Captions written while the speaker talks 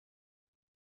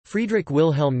Friedrich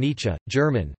Wilhelm Nietzsche,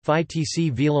 German,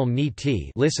 Phi-tc Wilhelm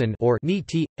Nietzsche, listen, or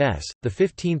Nietzsche, s. The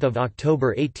 15th of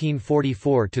October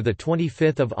 1844 to the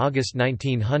 25th of August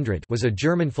 1900, was a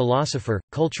German philosopher,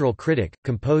 cultural critic,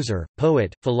 composer,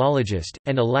 poet, philologist,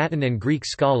 and a Latin and Greek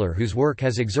scholar whose work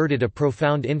has exerted a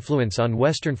profound influence on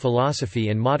Western philosophy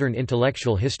and modern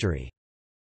intellectual history.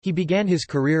 He began his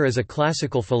career as a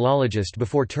classical philologist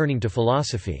before turning to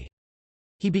philosophy.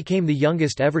 He became the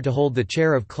youngest ever to hold the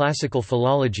chair of classical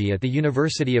philology at the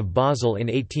University of Basel in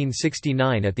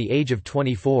 1869 at the age of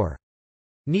 24.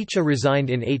 Nietzsche resigned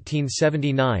in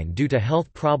 1879 due to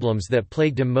health problems that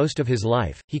plagued him most of his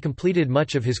life. He completed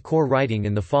much of his core writing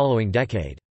in the following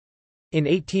decade. In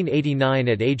 1889,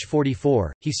 at age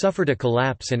 44, he suffered a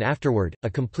collapse and afterward, a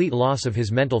complete loss of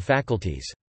his mental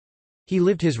faculties. He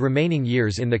lived his remaining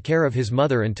years in the care of his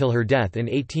mother until her death in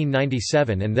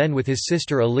 1897 and then with his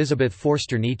sister Elisabeth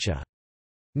Forster Nietzsche.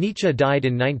 Nietzsche died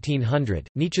in 1900.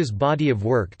 Nietzsche's body of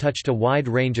work touched a wide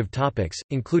range of topics,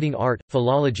 including art,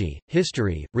 philology,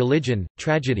 history, religion,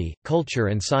 tragedy, culture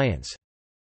and science.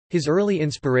 His early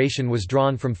inspiration was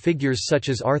drawn from figures such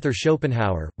as Arthur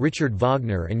Schopenhauer, Richard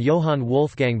Wagner and Johann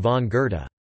Wolfgang von Goethe.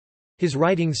 His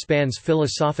writing spans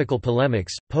philosophical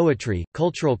polemics, poetry,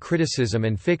 cultural criticism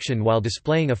and fiction while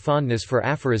displaying a fondness for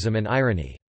aphorism and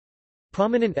irony.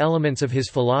 Prominent elements of his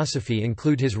philosophy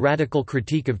include his radical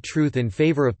critique of truth in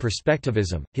favor of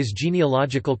perspectivism, his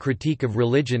genealogical critique of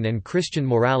religion and Christian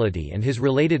morality and his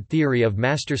related theory of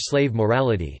master-slave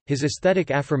morality, his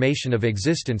aesthetic affirmation of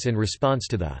existence in response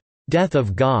to the death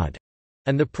of God,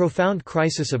 and the profound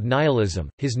crisis of nihilism,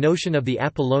 his notion of the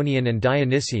Apollonian and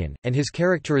Dionysian, and his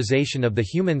characterization of the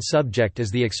human subject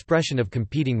as the expression of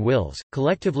competing wills,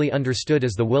 collectively understood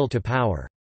as the will to power.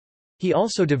 He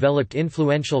also developed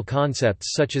influential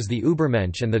concepts such as the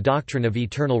Übermensch and the doctrine of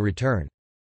eternal return.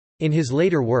 In his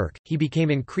later work, he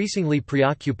became increasingly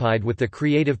preoccupied with the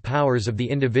creative powers of the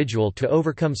individual to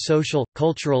overcome social,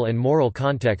 cultural, and moral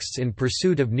contexts in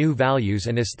pursuit of new values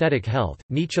and aesthetic health.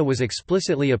 Nietzsche was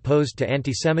explicitly opposed to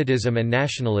antisemitism and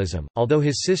nationalism, although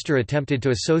his sister attempted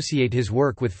to associate his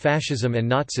work with fascism and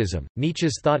Nazism.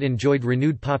 Nietzsche's thought enjoyed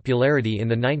renewed popularity in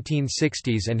the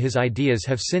 1960s, and his ideas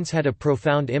have since had a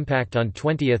profound impact on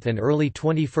 20th and early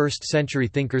 21st century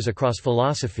thinkers across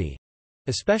philosophy,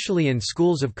 especially in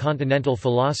schools of continental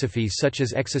philosophy such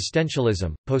as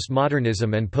existentialism,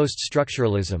 postmodernism and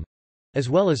post-structuralism, as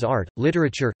well as art,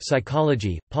 literature,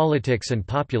 psychology, politics and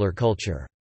popular culture.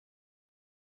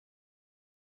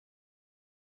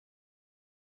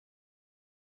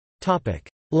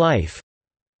 Life.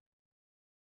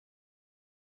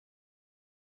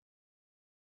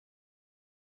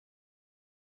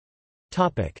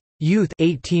 Youth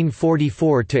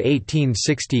 1844 to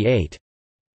 1868.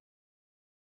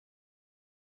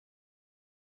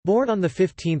 Born on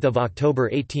 15 October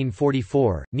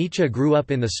 1844, Nietzsche grew up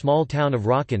in the small town of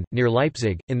Rocken, near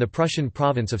Leipzig, in the Prussian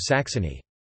province of Saxony.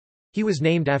 He was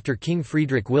named after King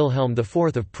Friedrich Wilhelm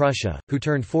IV of Prussia, who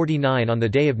turned 49 on the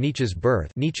day of Nietzsche's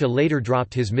birth. Nietzsche later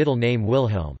dropped his middle name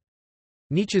Wilhelm.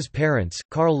 Nietzsche's parents,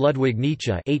 Karl Ludwig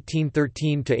Nietzsche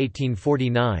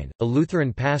 (1813–1849), a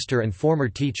Lutheran pastor and former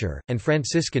teacher, and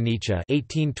Franziska Nietzsche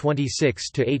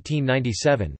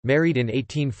 (1826–1897), married in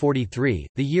 1843,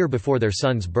 the year before their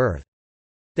son's birth.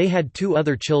 They had two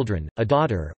other children, a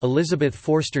daughter, Elisabeth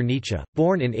Forster Nietzsche,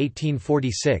 born in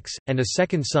 1846, and a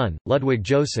second son, Ludwig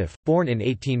Joseph, born in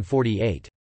 1848.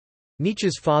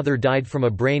 Nietzsche's father died from a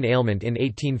brain ailment in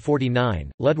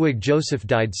 1849, Ludwig Joseph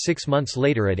died 6 months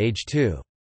later at age 2.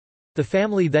 The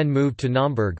family then moved to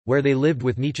Naumburg, where they lived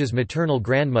with Nietzsche's maternal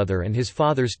grandmother and his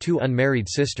father's two unmarried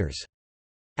sisters.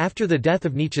 After the death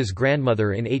of Nietzsche's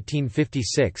grandmother in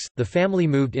 1856, the family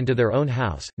moved into their own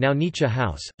house, now Nietzsche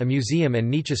House, a museum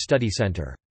and Nietzsche study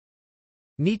center.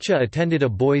 Nietzsche attended a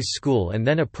boys' school and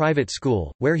then a private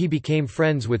school, where he became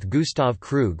friends with Gustav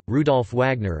Krug, Rudolf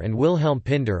Wagner and Wilhelm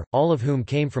Pinder, all of whom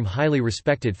came from highly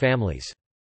respected families.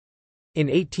 In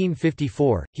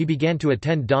 1854, he began to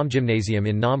attend Domgymnasium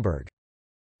in Naumburg.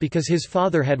 Because his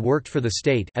father had worked for the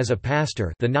state as a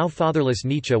pastor, the now fatherless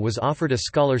Nietzsche was offered a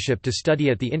scholarship to study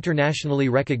at the internationally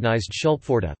recognized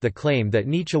Schulpforta. The claim that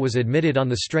Nietzsche was admitted on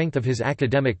the strength of his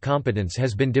academic competence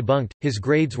has been debunked. His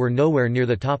grades were nowhere near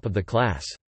the top of the class.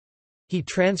 He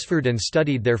transferred and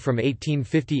studied there from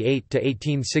 1858 to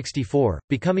 1864,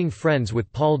 becoming friends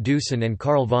with Paul Deussen and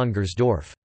Karl von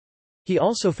Gersdorff. He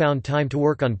also found time to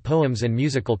work on poems and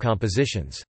musical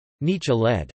compositions. Nietzsche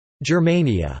led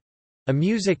Germania, a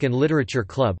music and literature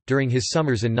club, during his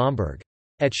summers in Naumburg.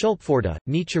 At Schulpforta,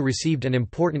 Nietzsche received an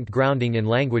important grounding in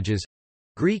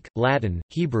languages—Greek, Latin,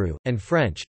 Hebrew, and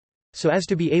French, so as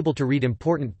to be able to read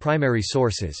important primary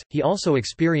sources. He also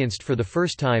experienced for the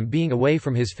first time being away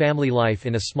from his family life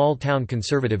in a small-town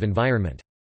conservative environment.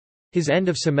 His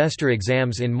end-of-semester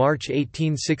exams in March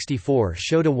 1864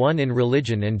 showed a 1 in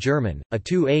religion and German, a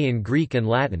 2A in Greek and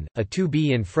Latin, a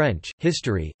 2B in French,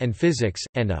 history, and physics,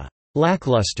 and a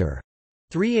lackluster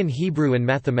 3 in Hebrew and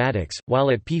mathematics.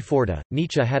 While at P. Forta,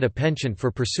 Nietzsche had a penchant for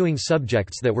pursuing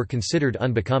subjects that were considered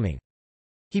unbecoming.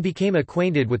 He became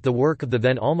acquainted with the work of the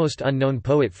then almost unknown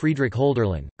poet Friedrich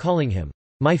Hölderlin, calling him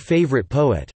my favorite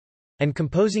poet, and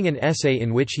composing an essay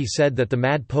in which he said that the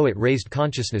mad poet raised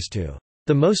consciousness to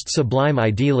the most sublime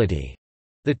ideality.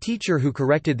 The teacher who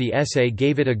corrected the essay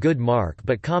gave it a good mark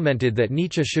but commented that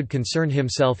Nietzsche should concern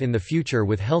himself in the future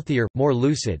with healthier, more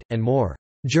lucid, and more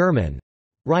German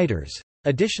writers.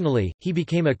 Additionally, he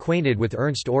became acquainted with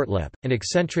Ernst Ortlepp, an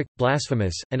eccentric,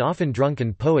 blasphemous, and often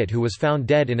drunken poet who was found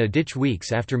dead in a ditch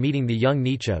weeks after meeting the young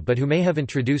Nietzsche but who may have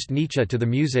introduced Nietzsche to the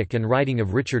music and writing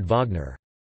of Richard Wagner.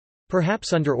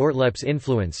 Perhaps under Ortlepp's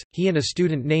influence, he and a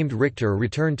student named Richter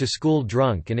returned to school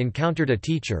drunk and encountered a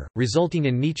teacher, resulting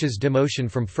in Nietzsche's demotion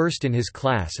from first in his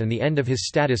class and the end of his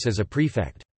status as a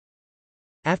prefect.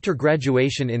 After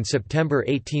graduation in September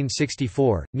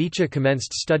 1864, Nietzsche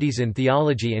commenced studies in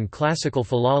theology and classical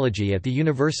philology at the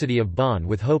University of Bonn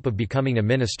with hope of becoming a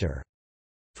minister.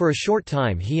 For a short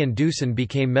time he and Deussen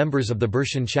became members of the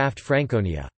Burschenschaft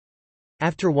Franconia.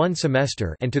 After one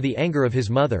semester and to the anger of his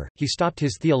mother, he stopped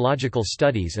his theological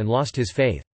studies and lost his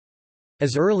faith.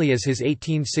 As early as his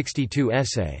 1862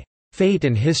 essay, Fate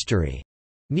and History,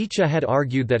 Nietzsche had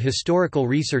argued that historical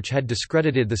research had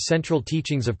discredited the central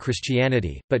teachings of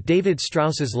Christianity, but David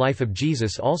Strauss's Life of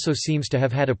Jesus also seems to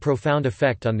have had a profound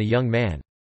effect on the young man.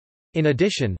 In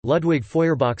addition, Ludwig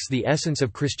Feuerbach's The Essence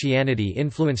of Christianity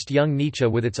influenced young Nietzsche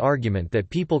with its argument that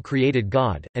people created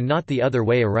God, and not the other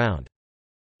way around.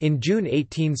 In June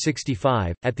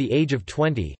 1865, at the age of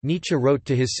 20, Nietzsche wrote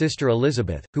to his sister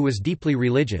Elizabeth, who was deeply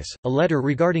religious, a letter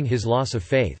regarding his loss of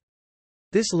faith.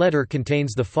 This letter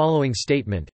contains the following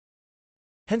statement: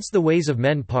 Hence the ways of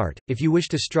men part, if you wish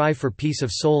to strive for peace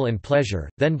of soul and pleasure,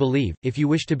 then believe, if you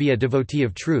wish to be a devotee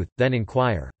of truth, then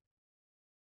inquire.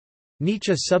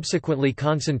 Nietzsche subsequently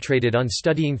concentrated on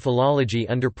studying philology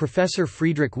under Professor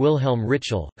Friedrich Wilhelm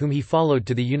Ritschl, whom he followed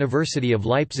to the University of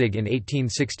Leipzig in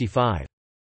 1865.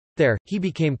 There, he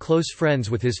became close friends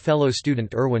with his fellow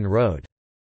student Erwin Rohde.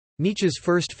 Nietzsche's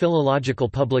first philological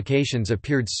publications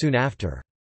appeared soon after.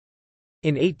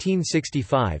 In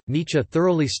 1865, Nietzsche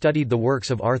thoroughly studied the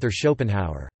works of Arthur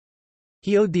Schopenhauer.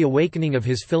 He owed the awakening of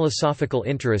his philosophical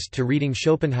interest to reading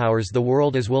Schopenhauer's The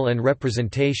World as Will and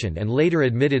Representation, and later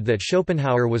admitted that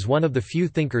Schopenhauer was one of the few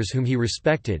thinkers whom he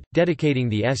respected, dedicating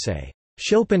the essay,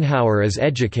 Schopenhauer as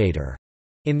Educator,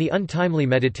 in the Untimely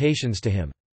Meditations to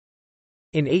him.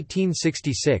 In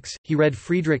 1866, he read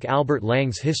Friedrich Albert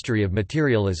Lang's History of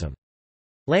Materialism.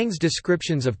 Lang's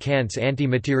descriptions of Kant's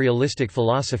anti-materialistic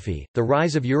philosophy, the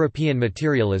rise of European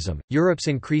materialism, Europe's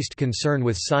increased concern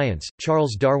with science,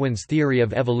 Charles Darwin's theory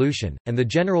of evolution, and the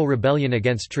general rebellion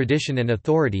against tradition and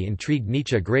authority intrigued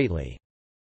Nietzsche greatly.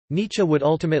 Nietzsche would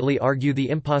ultimately argue the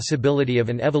impossibility of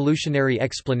an evolutionary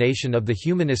explanation of the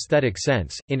human aesthetic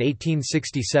sense. In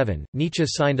 1867, Nietzsche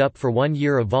signed up for 1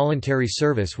 year of voluntary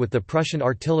service with the Prussian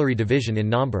Artillery Division in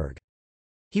Naumburg.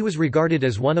 He was regarded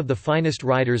as one of the finest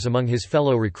riders among his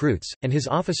fellow recruits, and his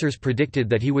officers predicted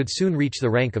that he would soon reach the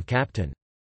rank of captain.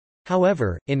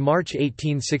 However, in March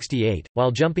 1868, while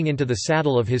jumping into the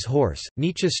saddle of his horse,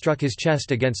 Nietzsche struck his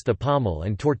chest against the pommel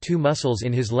and tore 2 muscles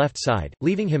in his left side,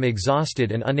 leaving him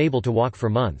exhausted and unable to walk for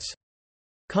months.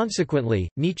 Consequently,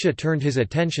 Nietzsche turned his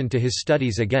attention to his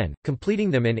studies again,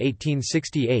 completing them in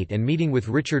 1868 and meeting with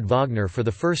Richard Wagner for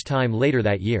the first time later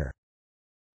that year.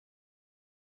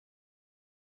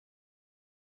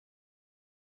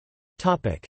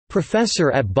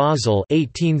 Professor at Basel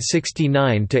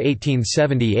 1869 to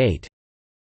 1878.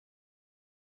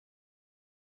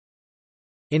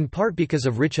 In part because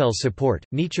of Ritschl's support,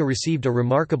 Nietzsche received a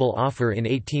remarkable offer in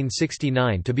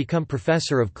 1869 to become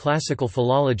professor of classical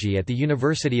philology at the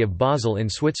University of Basel in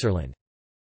Switzerland.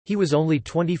 He was only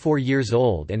 24 years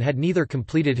old and had neither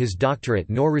completed his doctorate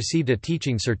nor received a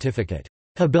teaching certificate,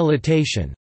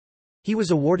 habilitation. He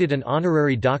was awarded an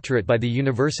honorary doctorate by the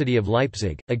University of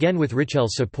Leipzig, again with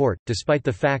Ritschl's support, despite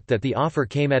the fact that the offer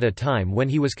came at a time when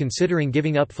he was considering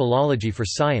giving up philology for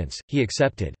science. He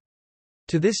accepted.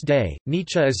 To this day,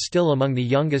 Nietzsche is still among the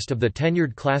youngest of the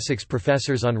tenured classics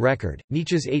professors on record.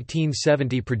 Nietzsche's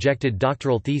 1870 projected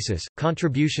doctoral thesis,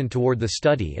 Contribution toward the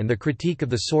Study and the Critique of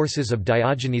the Sources of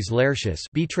Diogenes Laertius,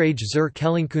 Beiträge zur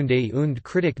Quellenkunde und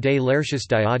Kritik des Laertius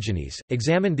Diogenes,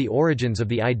 examined the origins of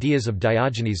the ideas of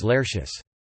Diogenes Laertius.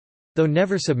 Though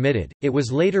never submitted, it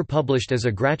was later published as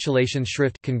a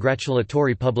Gratulationsschrift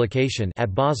congratulatory publication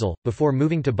at Basel. Before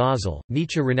moving to Basel,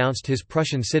 Nietzsche renounced his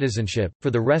Prussian citizenship.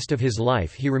 For the rest of his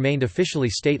life he remained officially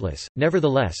stateless.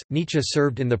 Nevertheless, Nietzsche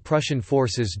served in the Prussian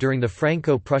forces during the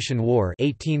Franco-Prussian War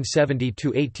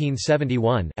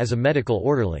 1870–1871 as a medical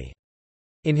orderly.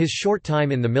 In his short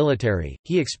time in the military,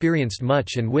 he experienced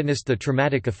much and witnessed the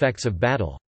traumatic effects of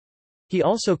battle. He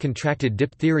also contracted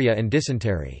diphtheria and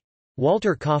dysentery.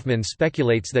 Walter Kaufmann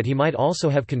speculates that he might also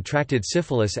have contracted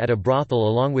syphilis at a brothel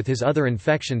along with his other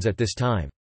infections at this time.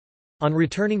 On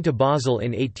returning to Basel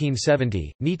in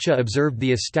 1870, Nietzsche observed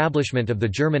the establishment of the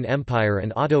German Empire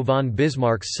and Otto von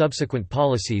Bismarck's subsequent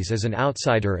policies as an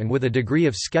outsider and with a degree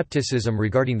of skepticism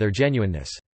regarding their genuineness.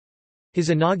 His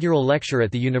inaugural lecture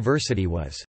at the university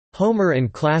was, "Homer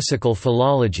and Classical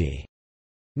Philology."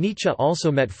 Nietzsche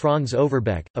also met Franz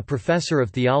Overbeck, a professor of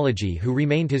theology who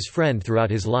remained his friend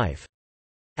throughout his life.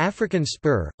 African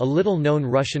Spur, a little-known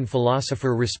Russian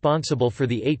philosopher responsible for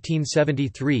the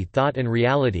 1873 Thought and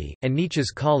Reality, and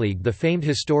Nietzsche's colleague the famed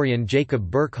historian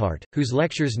Jacob Burckhardt, whose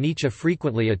lectures Nietzsche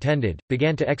frequently attended,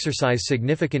 began to exercise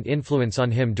significant influence on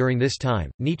him during this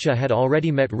time. Nietzsche had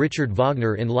already met Richard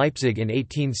Wagner in Leipzig in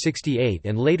 1868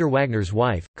 and later Wagner's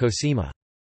wife, Cosima.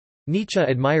 Nietzsche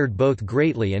admired both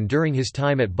greatly and during his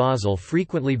time at Basel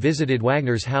frequently visited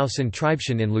Wagner's house in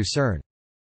Treibchen in Lucerne.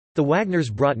 The Wagners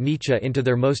brought Nietzsche into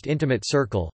their most intimate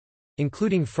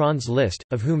circle—including Franz Liszt,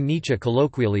 of whom Nietzsche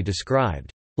colloquially described,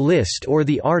 "Liszt or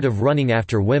the art of running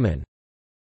after women."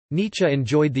 Nietzsche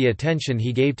enjoyed the attention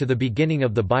he gave to the beginning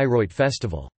of the Bayreuth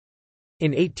Festival.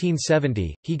 In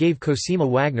 1870, he gave Cosima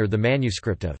Wagner the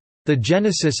manuscript of "The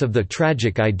Genesis of the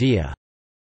Tragic Idea"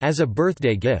 as a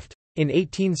birthday gift. In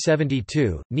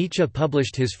 1872, Nietzsche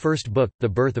published his first book, The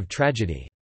Birth of Tragedy.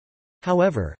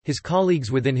 However, his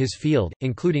colleagues within his field,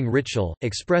 including Ritschl,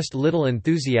 expressed little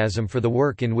enthusiasm for the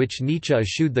work in which Nietzsche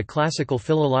eschewed the classical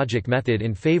philologic method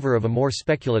in favor of a more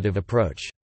speculative approach.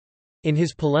 In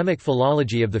his polemic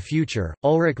Philology of the Future,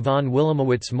 Ulrich von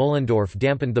Wilamowitz-Moellendorff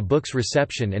dampened the book's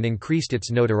reception and increased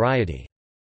its notoriety.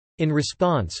 In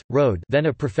response, Rode, then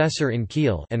a professor in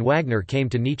Kiel, and Wagner came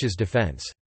to Nietzsche's defense.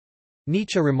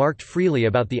 Nietzsche remarked freely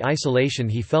about the isolation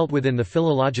he felt within the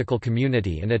philological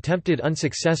community and attempted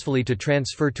unsuccessfully to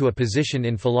transfer to a position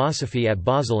in philosophy at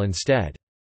Basel instead.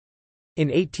 In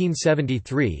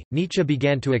 1873, Nietzsche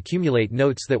began to accumulate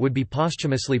notes that would be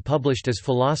posthumously published as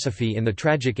Philosophy in the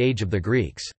Tragic Age of the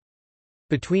Greeks.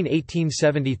 Between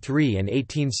 1873 and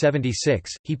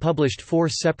 1876, he published 4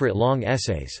 separate long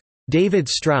essays, "David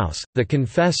Strauss, the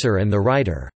Confessor and the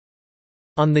Writer",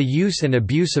 "On the Use and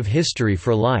Abuse of History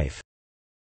for Life",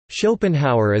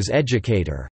 "Schopenhauer as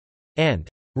Educator", and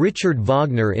 "Richard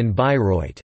Wagner in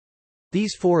Bayreuth".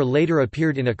 These 4 later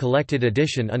appeared in a collected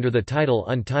edition under the title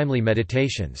Untimely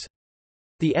Meditations.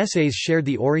 The essays shared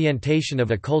the orientation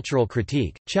of a cultural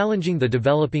critique, challenging the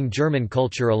developing German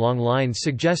culture along lines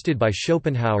suggested by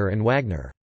Schopenhauer and Wagner.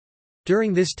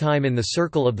 During this time in the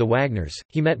circle of the Wagners,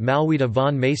 he met Malwida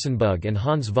von Meysenbug and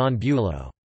Hans von Bülow.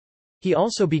 He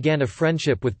also began a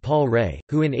friendship with Paul Rée,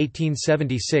 who in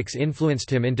 1876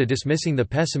 influenced him into dismissing the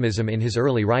pessimism in his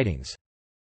early writings.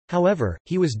 However,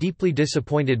 he was deeply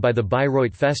disappointed by the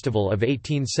Bayreuth Festival of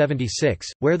 1876,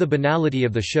 where the banality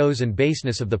of the shows and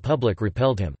baseness of the public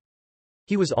repelled him.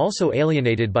 He was also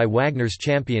alienated by Wagner's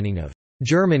championing of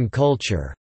German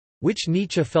culture, which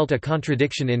Nietzsche felt a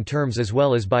contradiction in terms, as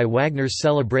well as by Wagner's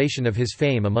celebration of his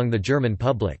fame among the German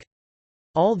public.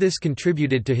 All this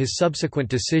contributed to his subsequent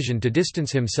decision to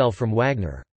distance himself from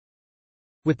Wagner.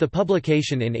 With the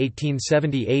publication in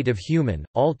 1878 of Human,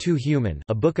 All Too Human,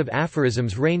 a book of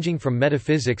aphorisms ranging from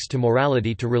metaphysics to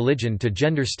morality to religion to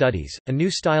gender studies, a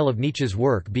new style of Nietzsche's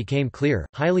work became clear,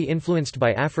 highly influenced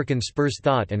by African Spur's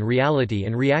thought and reality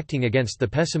and reacting against the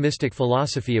pessimistic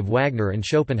philosophy of Wagner and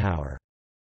Schopenhauer.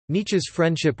 Nietzsche's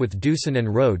friendship with Deussen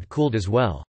and Rode cooled as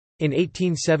well. In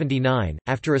 1879,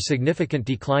 after a significant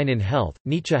decline in health,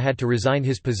 Nietzsche had to resign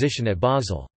his position at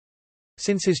Basel.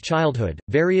 Since his childhood,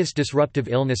 various disruptive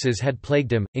illnesses had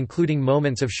plagued him, including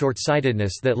moments of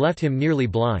short-sightedness that left him nearly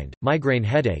blind, migraine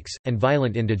headaches, and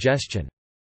violent indigestion.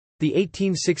 The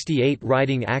 1868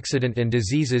 riding accident and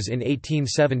diseases in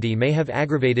 1870 may have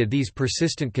aggravated these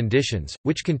persistent conditions,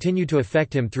 which continued to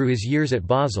affect him through his years at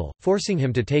Basel, forcing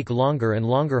him to take longer and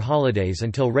longer holidays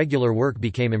until regular work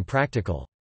became impractical.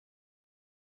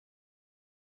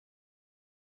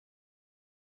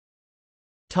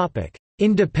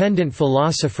 Independent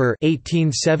philosopher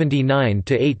 1879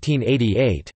 to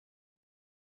 1888.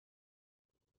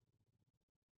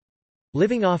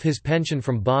 Living off his pension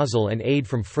from Basel and aid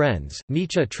from friends,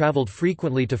 Nietzsche traveled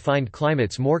frequently to find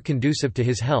climates more conducive to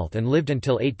his health and lived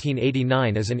until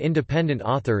 1889 as an independent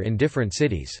author in different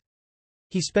cities.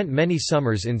 He spent many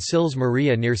summers in Sils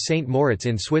Maria near St. Moritz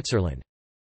in Switzerland.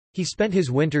 He spent his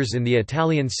winters in the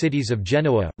Italian cities of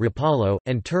Genoa, Rapallo,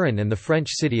 and Turin and the French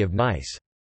city of Nice.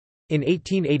 In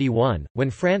 1881, when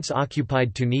France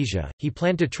occupied Tunisia, he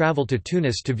planned to travel to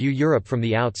Tunis to view Europe from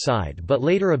the outside but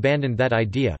later abandoned that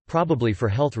idea, probably for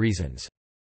health reasons.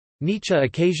 Nietzsche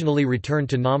occasionally returned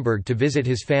to Naumburg to visit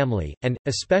his family, and,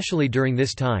 especially during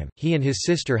this time, he and his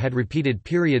sister had repeated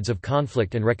periods of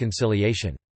conflict and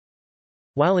reconciliation.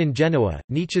 While in Genoa,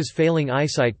 Nietzsche's failing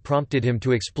eyesight prompted him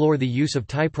to explore the use of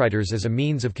typewriters as a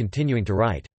means of continuing to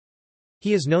write.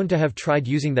 He is known to have tried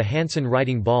using the Hansen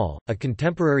writing ball, a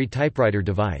contemporary typewriter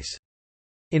device.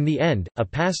 In the end, a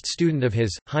past student of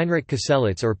his, Heinrich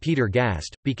Kasselitz or Peter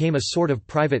Gast, became a sort of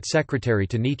private secretary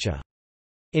to Nietzsche.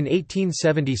 In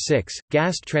 1876,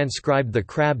 Gast transcribed the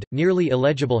crabbed, nearly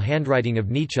illegible handwriting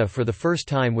of Nietzsche for the first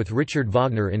time with Richard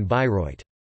Wagner in Bayreuth.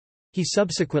 He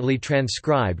subsequently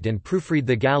transcribed and proofread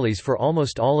the galleys for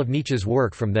almost all of Nietzsche's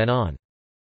work from then on.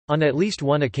 On at least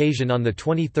one occasion on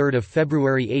 23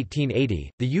 February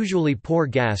 1880, the usually poor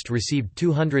Gast received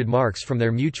 200 marks from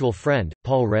their mutual friend,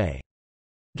 Paul Rée.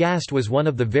 Gast was one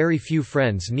of the very few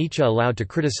friends Nietzsche allowed to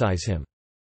criticize him.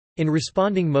 In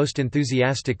responding most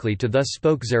enthusiastically to Thus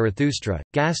Spoke Zarathustra,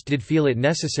 Gast did feel it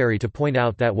necessary to point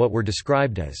out that what were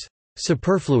described as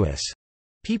superfluous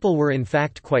people were in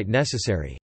fact quite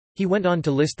necessary. He went on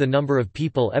to list the number of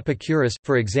people Epicurus,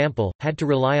 for example, had to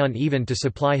rely on even to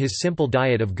supply his simple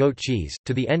diet of goat cheese.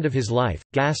 To the end of his life,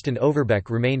 Gast and Overbeck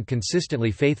remained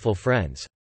consistently faithful friends.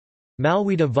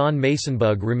 Malwida von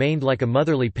Meysenbug remained like a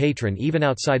motherly patron even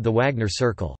outside the Wagner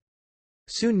circle.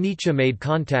 Soon Nietzsche made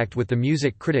contact with the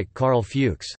music critic Karl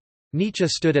Fuchs. Nietzsche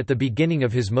stood at the beginning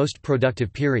of his most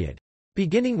productive period.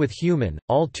 Beginning with Human,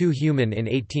 All Too Human in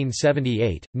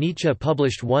 1878, Nietzsche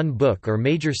published one book or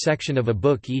major section of a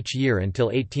book each year until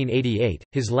 1888,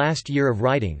 his last year of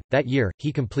writing. That year,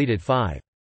 he completed 5.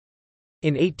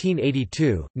 In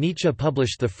 1882, Nietzsche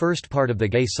published the first part of The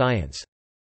Gay Science.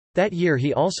 That year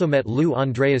he also met Lou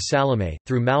Andreas Salome,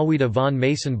 through Malwida von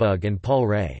Meysenbug and Paul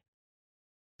Rée.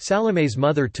 Salome's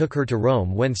mother took her to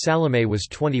Rome when Salome was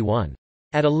 21.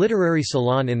 At a literary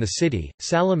salon in the city,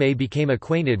 Salome became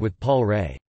acquainted with Paul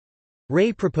Rée.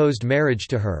 Rée proposed marriage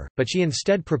to her, but she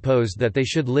instead proposed that they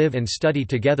should live and study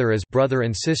together as brother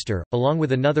and sister, along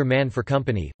with another man for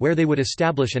company, where they would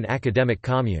establish an academic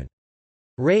commune.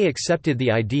 Rée accepted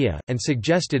the idea, and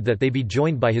suggested that they be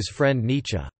joined by his friend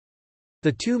Nietzsche.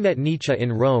 The two met Nietzsche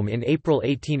in Rome in April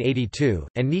 1882,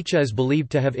 and Nietzsche is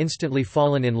believed to have instantly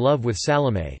fallen in love with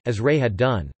Salome, as Rée had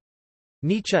done.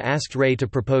 Nietzsche asked Rée to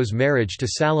propose marriage to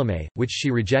Salome, which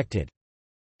she rejected.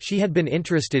 She had been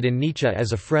interested in Nietzsche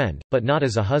as a friend, but not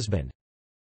as a husband.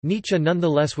 Nietzsche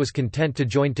nonetheless was content to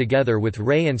join together with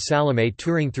Rée and Salome,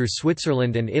 touring through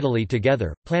Switzerland and Italy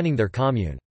together, planning their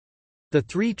commune. The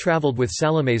three traveled with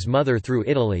Salome's mother through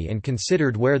Italy and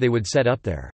considered where they would set up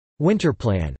their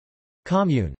winterplan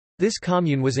commune. This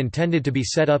commune was intended to be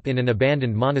set up in an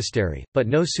abandoned monastery, but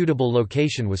no suitable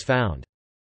location was found.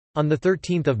 On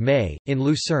 13 May, in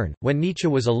Lucerne, when Nietzsche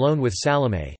was alone with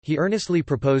Salome, he earnestly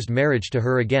proposed marriage to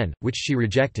her again, which she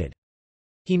rejected.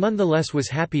 He nonetheless was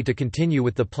happy to continue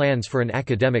with the plans for an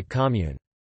academic commune.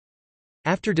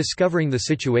 After discovering the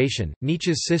situation,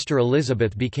 Nietzsche's sister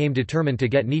Elizabeth became determined to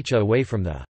get Nietzsche away from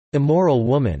the immoral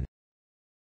woman.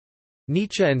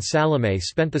 Nietzsche and Salome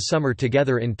spent the summer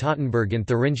together in Tottenberg in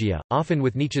Thuringia, often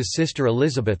with Nietzsche's sister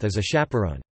Elizabeth as a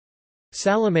chaperone.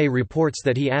 Salome reports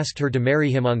that he asked her to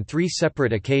marry him on 3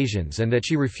 separate occasions and that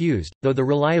she refused, though the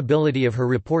reliability of her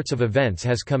reports of events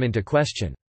has come into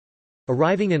question.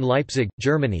 Arriving in Leipzig,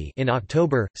 Germany in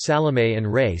October, Salome and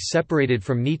Rée separated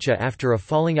from Nietzsche after a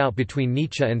falling out between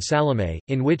Nietzsche and Salome,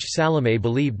 in which Salome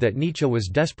believed that Nietzsche was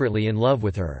desperately in love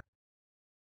with her.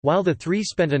 While the three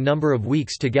spent a number of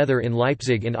weeks together in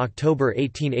Leipzig in October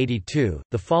 1882,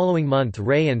 the following month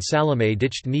Rée and Salome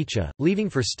ditched Nietzsche, leaving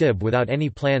for Stib without any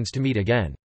plans to meet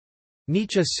again.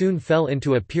 Nietzsche soon fell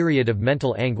into a period of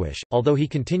mental anguish, although he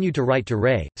continued to write to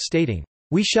Rée, stating,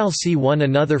 "We shall see one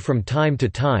another from time to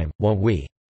time, won't we?"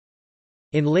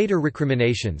 In later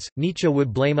recriminations, Nietzsche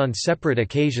would blame on separate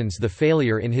occasions the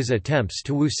failure in his attempts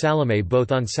to woo Salome,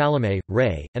 both on Salome,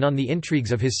 Rée, and on the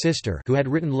intrigues of his sister, who had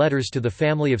written letters to the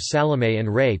family of Salome and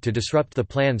Rée to disrupt the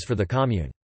plans for the commune.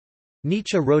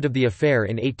 Nietzsche wrote of the affair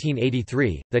in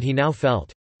 1883, that he now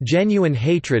felt genuine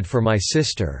hatred for my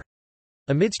sister.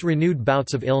 Amidst renewed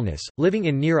bouts of illness, living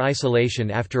in near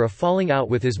isolation after a falling out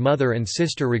with his mother and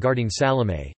sister regarding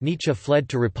Salome, Nietzsche fled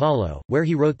to Rapallo, where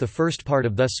he wrote the first part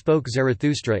of Thus Spoke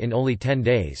Zarathustra in only 10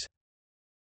 days.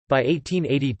 By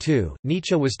 1882,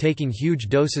 Nietzsche was taking huge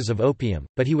doses of opium,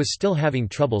 but he was still having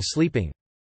trouble sleeping.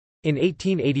 In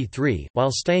 1883,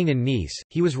 while staying in Nice,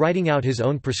 he was writing out his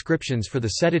own prescriptions for the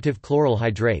sedative chloral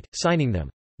hydrate, signing them,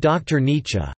 Dr.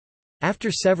 Nietzsche.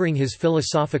 After severing his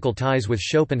philosophical ties with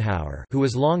Schopenhauer, who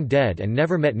was long dead and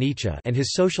never met Nietzsche, and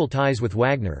his social ties with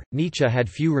Wagner, Nietzsche had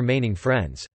few remaining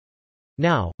friends.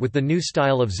 Now, with the new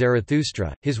style of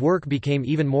Zarathustra, his work became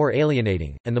even more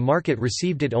alienating, and the market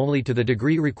received it only to the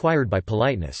degree required by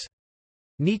politeness.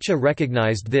 Nietzsche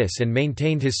recognized this and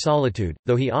maintained his solitude,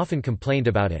 though he often complained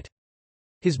about it.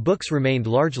 His books remained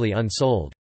largely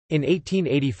unsold. In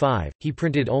 1885, he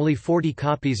printed only 40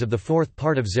 copies of the fourth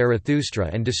part of Zarathustra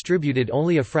and distributed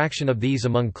only a fraction of these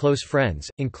among close friends,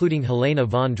 including Helena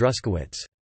von Druskowitz.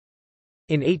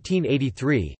 In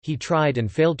 1883, he tried and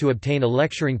failed to obtain a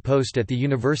lecturing post at the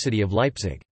University of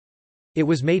Leipzig. It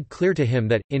was made clear to him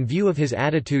that, in view of his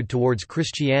attitude towards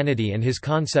Christianity and his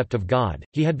concept of God,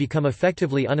 he had become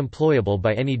effectively unemployable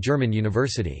by any German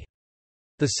university.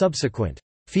 The subsequent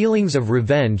feelings of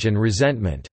revenge and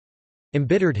resentment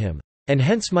embittered him, and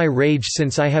hence my rage,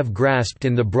 since I have grasped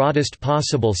in the broadest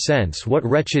possible sense what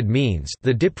wretched means,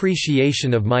 the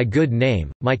depreciation of my good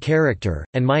name, my character,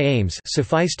 and my aims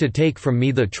suffice to take from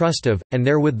me the trust of, and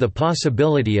therewith the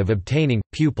possibility of obtaining,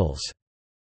 pupils."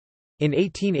 In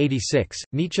 1886,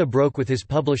 Nietzsche broke with his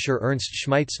publisher Ernst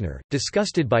Schmeitzner,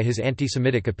 disgusted by his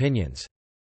anti-Semitic opinions.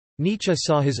 Nietzsche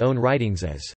saw his own writings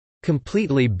as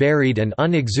completely buried and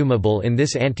unexhumable in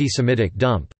this anti-Semitic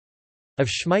dump of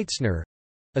Schmeitzner,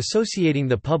 associating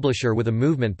the publisher with a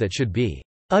movement that should be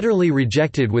utterly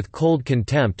rejected with cold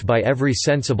contempt by every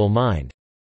sensible mind.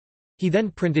 He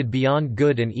then printed Beyond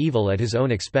Good and Evil at his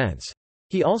own expense.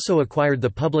 He also acquired the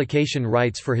publication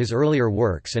rights for his earlier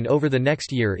works and over the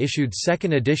next year issued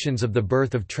second editions of The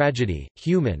Birth of Tragedy,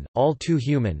 Human, All Too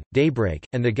Human, Daybreak,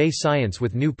 and The Gay Science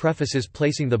with new prefaces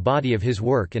placing the body of his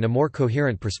work in a more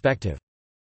coherent perspective.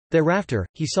 Thereafter,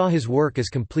 he saw his work as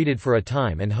completed for a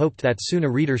time and hoped that soon a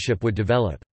readership would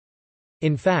develop.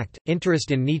 In fact,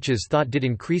 interest in Nietzsche's thought did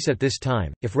increase at this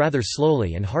time, if rather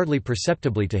slowly and hardly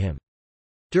perceptibly to him.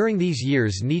 During these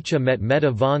years Nietzsche met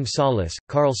Meta von Salis,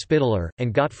 Karl Spitteler,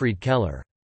 and Gottfried Keller.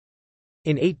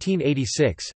 In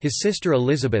 1886, his sister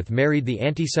Elizabeth married the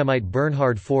antisemite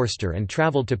Bernhard Forster and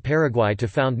travelled to Paraguay to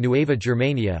found Nueva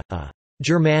Germania, a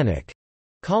 «Germanic»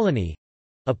 colony,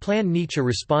 a plan Nietzsche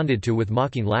responded to with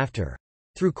mocking laughter.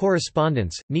 Through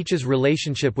correspondence, Nietzsche's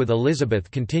relationship with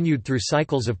Elizabeth continued through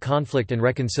cycles of conflict and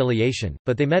reconciliation,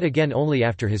 but they met again only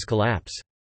after his collapse.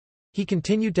 He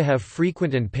continued to have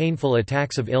frequent and painful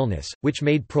attacks of illness, which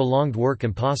made prolonged work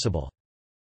impossible.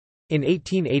 In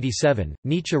 1887,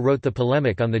 Nietzsche wrote the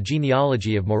polemic on the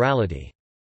genealogy of morality.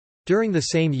 During the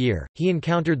same year, he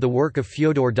encountered the work of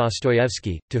Fyodor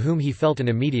Dostoevsky, to whom he felt an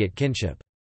immediate kinship.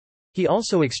 He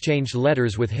also exchanged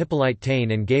letters with Hippolyte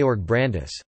Taine and Georg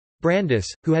Brandes.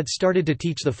 Brandes, who had started to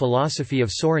teach the philosophy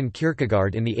of Soren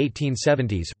Kierkegaard in the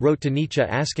 1870s, wrote to Nietzsche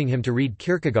asking him to read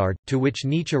Kierkegaard, to which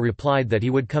Nietzsche replied that he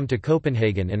would come to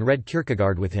Copenhagen and read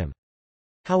Kierkegaard with him.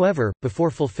 However,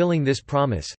 before fulfilling this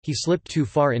promise, he slipped too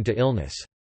far into illness.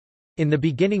 In the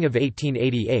beginning of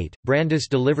 1888, Brandes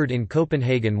delivered in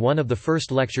Copenhagen one of the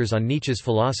first lectures on Nietzsche's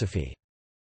philosophy.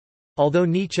 Although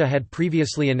Nietzsche had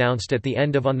previously announced at the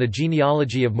end of On the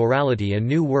Genealogy of Morality a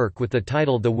new work with the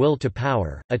title The Will to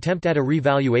Power, attempt at a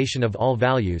revaluation of all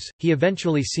values, he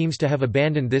eventually seems to have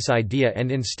abandoned this idea and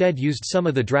instead used some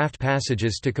of the draft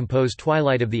passages to compose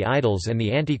Twilight of the Idols and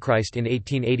the Antichrist in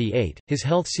 1888. His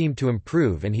health seemed to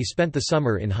improve and he spent the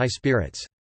summer in high spirits.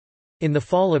 In the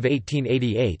fall of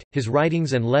 1888, his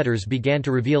writings and letters began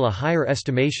to reveal a higher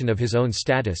estimation of his own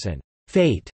status and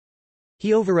fate.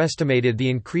 He overestimated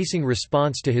the increasing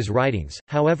response to his writings,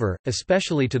 however,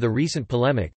 especially to the recent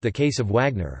polemic, the case of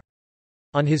Wagner.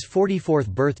 On his 44th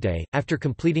birthday, after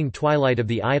completing Twilight of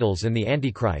the Idols and the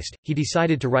Antichrist, he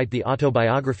decided to write the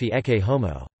autobiography Ecce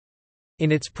Homo.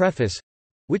 In its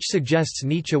preface—which suggests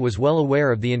Nietzsche was well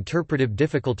aware of the interpretive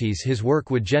difficulties his work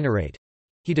would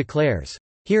generate—he declares,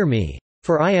 "Hear me.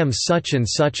 For I am such and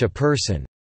such a person.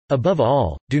 Above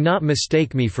all, do not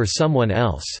mistake me for someone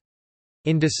else."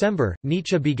 In December,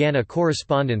 Nietzsche began a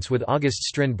correspondence with August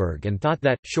Strindberg and thought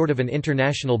that, short of an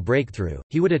international breakthrough,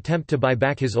 he would attempt to buy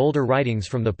back his older writings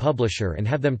from the publisher and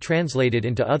have them translated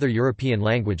into other European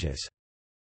languages.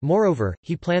 Moreover,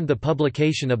 he planned the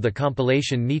publication of the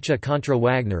compilation Nietzsche contra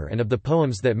Wagner and of the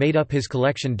poems that made up his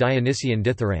collection Dionysian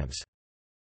dithyrambs.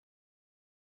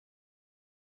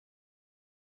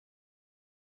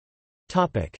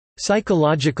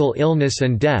 Psychological illness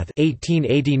and death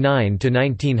 1889 to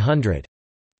 1900.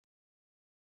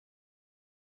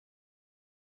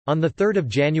 On 3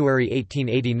 January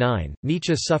 1889,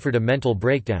 Nietzsche suffered a mental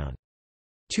breakdown.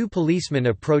 2 policemen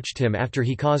approached him after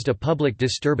he caused a public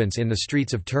disturbance in the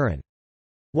streets of Turin.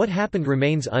 What happened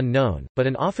remains unknown, but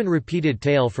an often repeated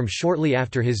tale from shortly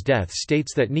after his death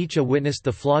states that Nietzsche witnessed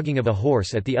the flogging of a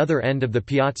horse at the other end of the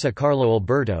Piazza Carlo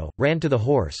Alberto, ran to the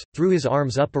horse, threw his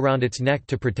arms up around its neck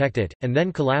to protect it, and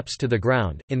then collapsed to the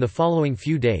ground. In the following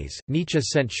few days, Nietzsche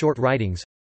sent short writings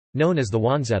known as the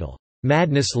Wahnzettel,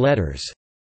 madness letters,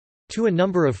 to a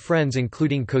number of friends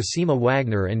including Cosima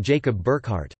Wagner and Jacob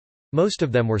Burckhardt. Most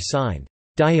of them were signed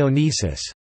Dionysus,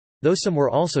 though some were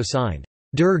also signed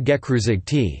Der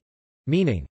Gekreuzigte,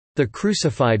 meaning the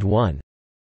crucified one.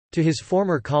 To his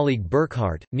former colleague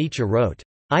Burckhardt, Nietzsche wrote,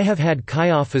 "I have had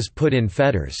Caiaphas put in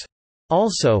fetters.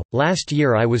 Also, last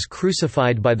year I was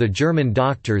crucified by the German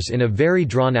doctors in a very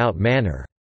drawn-out manner.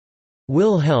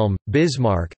 Wilhelm,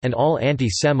 Bismarck, and all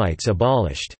anti-Semites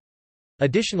abolished."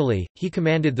 Additionally, he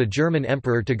commanded the German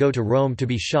emperor to go to Rome to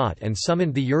be shot and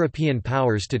summoned the European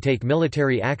powers to take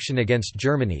military action against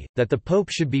Germany, that the Pope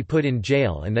should be put in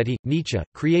jail and that he, Nietzsche,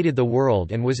 created the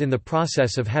world and was in the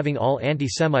process of having all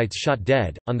anti-Semites shot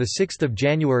dead. On 6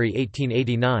 January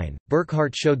 1889,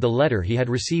 Burckhardt showed the letter he had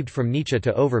received from Nietzsche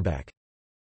to Overbeck.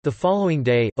 The following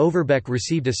day, Overbeck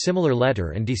received a similar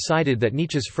letter and decided that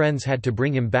Nietzsche's friends had to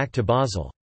bring him back to Basel.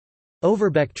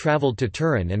 Overbeck travelled to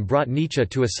Turin and brought Nietzsche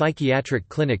to a psychiatric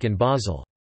clinic in Basel.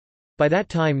 By that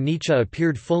time Nietzsche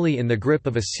appeared fully in the grip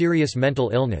of a serious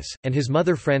mental illness, and his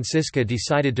mother Franziska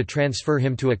decided to transfer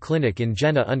him to a clinic in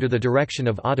Jena under the direction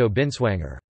of Otto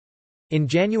Binswanger. In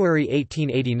January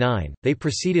 1889, they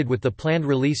proceeded with the planned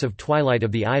release of Twilight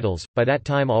of the Idols, by that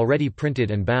time already printed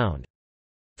and bound.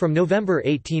 From November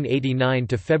 1889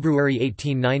 to February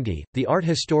 1890, the art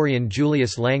historian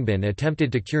Julius Langbin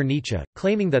attempted to cure Nietzsche,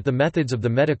 claiming that the methods of the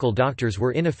medical doctors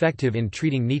were ineffective in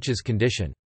treating Nietzsche's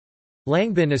condition.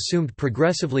 Langbin assumed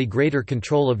progressively greater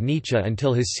control of Nietzsche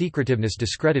until his secretiveness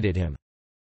discredited him.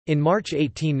 In March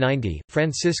 1890,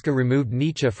 Franziska removed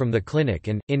Nietzsche from the clinic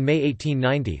and, in May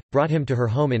 1890, brought him to her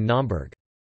home in Naumburg.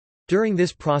 During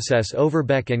this process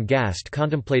Overbeck and Gast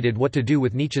contemplated what to do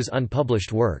with Nietzsche's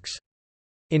unpublished works.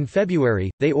 In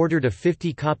February, they ordered a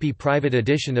 50-copy private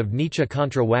edition of Nietzsche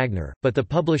contra Wagner, but the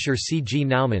publisher C. G.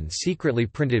 Naumann secretly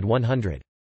printed 100.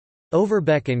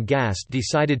 Overbeck and Gast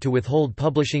decided to withhold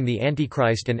publishing The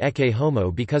Antichrist and Ecce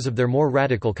Homo because of their more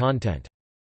radical content.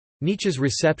 Nietzsche's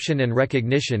reception and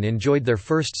recognition enjoyed their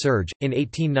first surge. In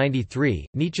 1893,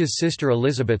 Nietzsche's sister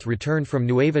Elizabeth returned from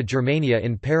Nueva Germania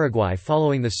in Paraguay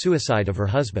following the suicide of her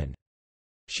husband.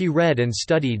 She read and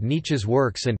studied Nietzsche's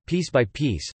works and, piece by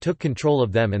piece, took control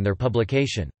of them and their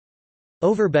publication.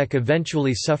 Overbeck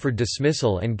eventually suffered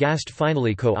dismissal and Gast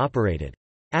finally cooperated.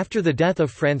 After the death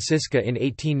of Franziska in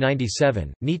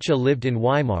 1897, Nietzsche lived in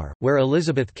Weimar, where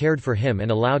Elizabeth cared for him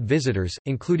and allowed visitors,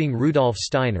 including Rudolf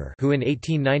Steiner, who in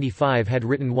 1895 had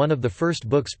written one of the first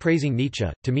books praising Nietzsche,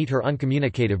 to meet her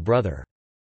uncommunicative brother.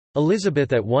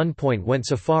 Elizabeth at one point went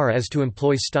so far as to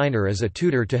employ Steiner as a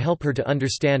tutor to help her to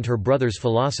understand her brother's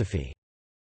philosophy.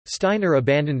 Steiner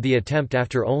abandoned the attempt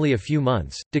after only a few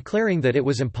months, declaring that it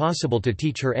was impossible to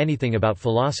teach her anything about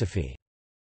philosophy.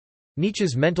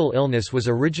 Nietzsche's mental illness was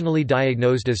originally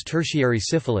diagnosed as tertiary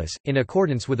syphilis, in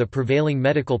accordance with a prevailing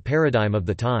medical paradigm of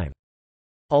the time.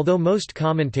 Although most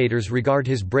commentators regard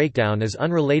his breakdown as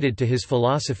unrelated to his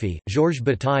philosophy, Georges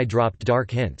Bataille dropped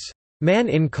dark hints. Man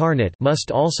incarnate must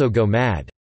also go mad,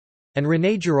 and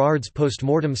René Girard's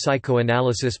post-mortem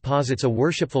psychoanalysis posits a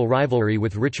worshipful rivalry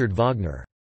with Richard Wagner.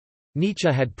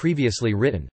 Nietzsche had previously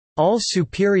written, "All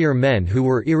superior men who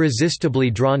were irresistibly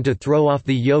drawn to throw off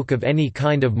the yoke of any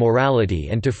kind of morality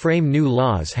and to frame new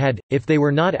laws had, if they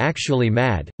were not actually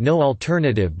mad, no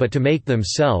alternative but to make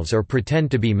themselves or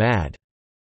pretend to be mad."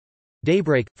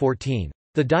 Daybreak, 14.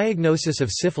 The diagnosis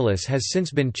of syphilis has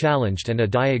since been challenged and a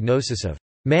diagnosis of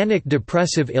manic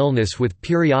depressive illness with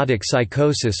periodic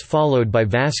psychosis followed by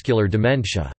vascular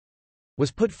dementia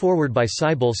was put forward by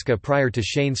Cybulska prior to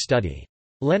Shane's study.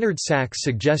 Leonard Sachs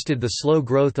suggested the slow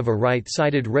growth of a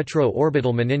right-sided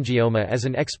retroorbital meningioma as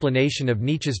an explanation of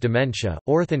Nietzsche's dementia.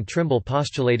 Orth and Trimble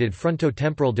postulated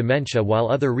frontotemporal dementia, while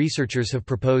other researchers have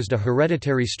proposed a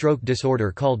hereditary stroke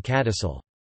disorder called CADASIL.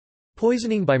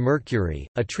 Poisoning by mercury,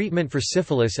 a treatment for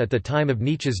syphilis at the time of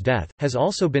Nietzsche's death, has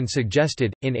also been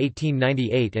suggested. In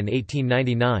 1898 and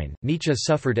 1899, Nietzsche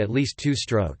suffered at least 2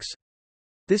 strokes.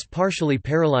 This partially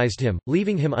paralyzed him,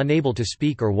 leaving him unable to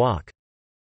speak or walk.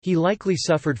 He likely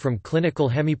suffered from clinical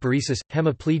hemiparesis,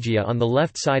 hemiplegia on the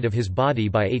left side of his body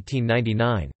by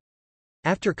 1899.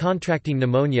 After contracting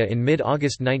pneumonia in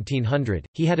mid-August 1900,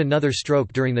 he had another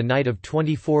stroke during the night of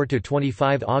 24 to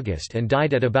 25 August and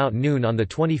died at about noon on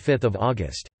 25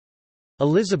 August.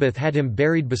 Elizabeth had him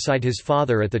buried beside his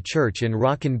father at the church in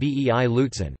Rocken bei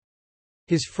Lutzen.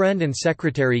 His friend and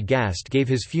secretary Gast gave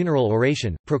his funeral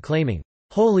oration, proclaiming,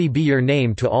 "Holy be your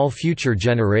name to all future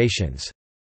generations."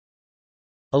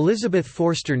 Elisabeth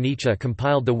Forster Nietzsche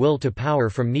compiled the Will to Power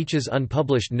from Nietzsche's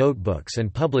unpublished notebooks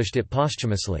and published it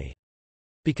posthumously.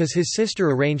 Because his sister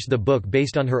arranged the book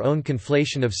based on her own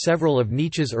conflation of several of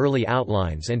Nietzsche's early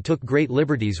outlines and took great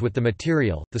liberties with the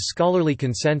material, the scholarly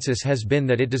consensus has been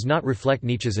that it does not reflect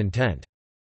Nietzsche's intent.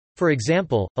 For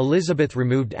example, Elizabeth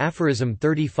removed aphorism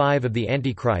 35 of the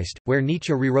Antichrist, where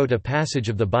Nietzsche rewrote a passage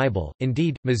of the Bible.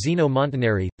 Indeed, Mazzino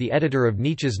Montanari, the editor of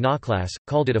Nietzsche's Nachlass,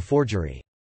 called it a forgery.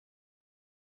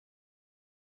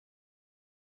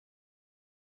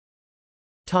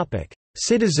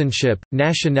 Citizenship,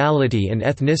 nationality and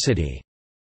ethnicity.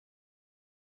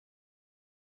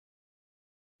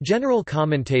 General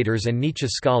commentators and Nietzsche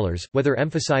scholars, whether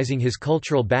emphasizing his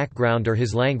cultural background or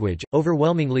his language,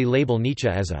 overwhelmingly label Nietzsche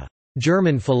as a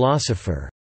German philosopher.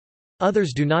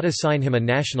 Others do not assign him a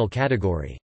national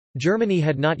category. Germany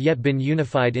had not yet been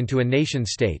unified into a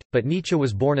nation-state, but Nietzsche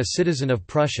was born a citizen of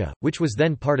Prussia, which was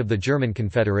then part of the German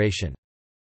Confederation.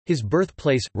 His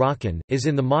birthplace, Rocken, is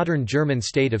in the modern German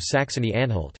state of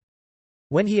Saxony-Anhalt.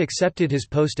 When he accepted his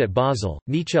post at Basel,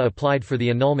 Nietzsche applied for the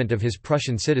annulment of his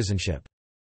Prussian citizenship.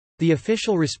 The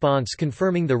official response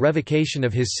confirming the revocation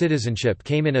of his citizenship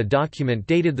came in a document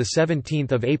dated 17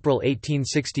 April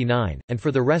 1869, and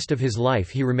for the rest of his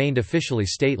life he remained officially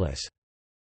stateless.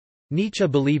 Nietzsche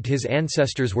believed his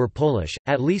ancestors were Polish,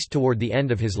 at least toward the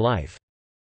end of his life.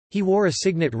 He wore a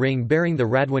signet ring bearing the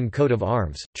Radwan coat of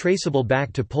arms, traceable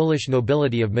back to Polish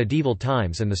nobility of medieval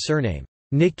times, and the surname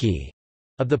Nicki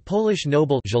of the Polish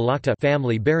noble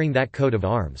family bearing that coat of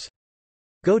arms.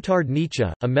 Gotthard Nietzsche,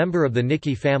 a member of the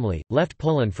Nicki family, left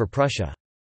Poland for Prussia.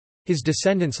 His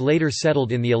descendants later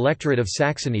settled in the electorate of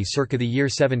Saxony circa the year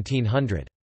 1700.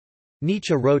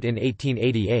 Nietzsche wrote in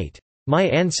 1888, "My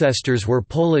ancestors were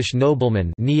Polish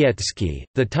noblemen Niecki.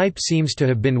 The type seems to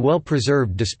have been well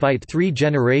preserved despite 3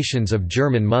 generations of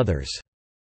German mothers."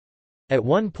 At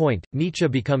one point, Nietzsche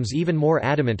becomes even more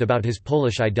adamant about his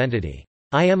Polish identity.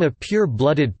 "I am a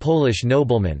pure-blooded Polish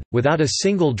nobleman, without a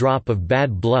single drop of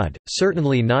bad blood,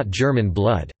 certainly not German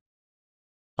blood."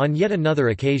 On yet another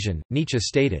occasion, Nietzsche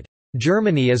stated,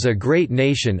 "Germany is a great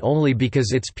nation only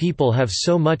because its people have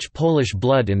so much Polish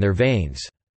blood in their veins.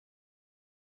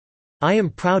 I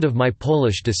am proud of my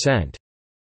Polish descent."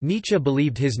 Nietzsche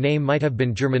believed his name might have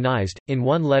been Germanized, in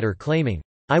one letter claiming,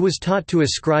 "I was taught to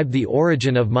ascribe the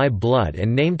origin of my blood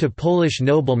and name to Polish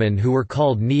noblemen who were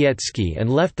called Niecki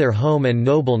and left their home and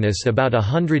nobleness about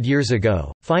 100 years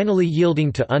ago, finally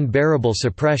yielding to unbearable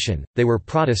suppression, they were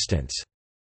Protestants."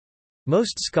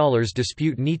 Most scholars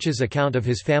dispute Nietzsche's account of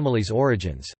his family's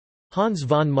origins. Hans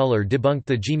von Müller debunked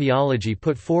the genealogy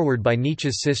put forward by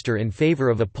Nietzsche's sister in favor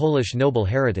of a Polish noble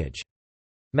heritage.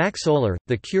 Max Oehler,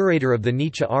 the curator of the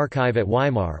Nietzsche archive at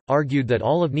Weimar, argued that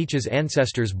all of Nietzsche's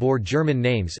ancestors bore German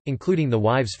names, including the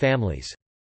wives' families.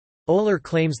 Oehler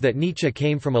claims that Nietzsche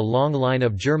came from a long line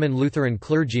of German Lutheran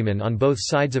clergymen on both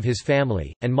sides of his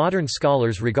family, and modern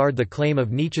scholars regard the claim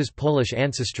of Nietzsche's Polish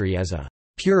ancestry as a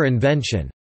pure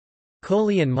invention.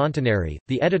 Coley and Montanari,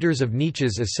 the editors of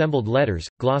Nietzsche's assembled letters,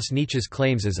 gloss Nietzsche's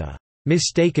claims as a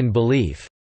mistaken belief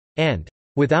and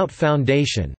without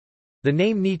foundation. The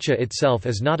name Nietzsche itself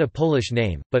is not a Polish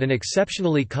name, but an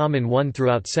exceptionally common one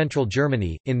throughout central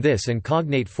Germany, in this and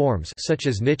cognate forms such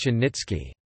as Nitsch and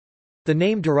Nitzki. The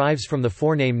name derives from the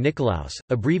forename Nikolaus,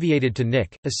 abbreviated to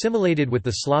Nick, assimilated with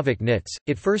the Slavic Nitz.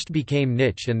 It first became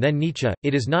Nitsch and then Nietzsche.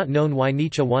 It is not known why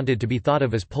Nietzsche wanted to be thought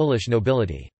of as Polish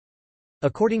nobility.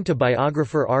 According to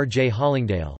biographer R. J.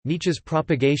 Hollingdale, Nietzsche's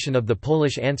propagation of the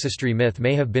Polish ancestry myth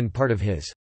may have been part of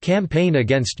his campaign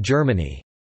against Germany.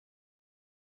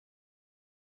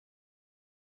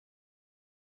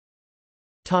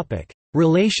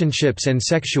 Relationships and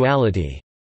sexuality.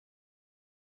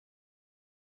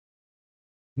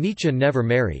 Nietzsche never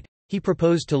married. He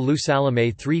proposed to Lou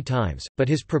Salome 3 times, but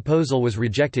his proposal was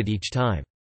rejected each time.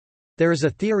 There is a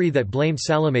theory that blamed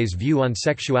Salome's view on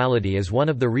sexuality as one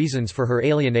of the reasons for her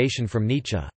alienation from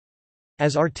Nietzsche.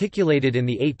 As articulated in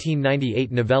the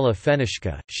 1898 novella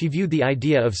Fenischka, she viewed the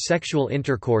idea of sexual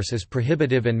intercourse as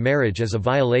prohibitive and marriage as a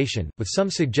violation, with some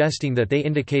suggesting that they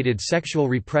indicated sexual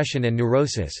repression and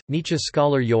neurosis. Nietzsche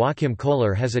scholar Joachim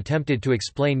Kohler has attempted to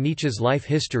explain Nietzsche's life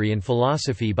history and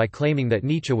philosophy by claiming that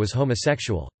Nietzsche was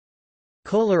homosexual.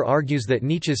 Kohler argues that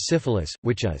Nietzsche's syphilis,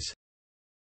 which is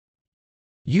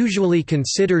usually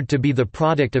considered to be the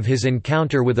product of his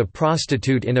encounter with a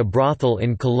prostitute in a brothel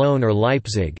in Cologne or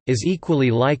Leipzig, is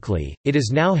equally likely, it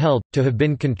is now held, to have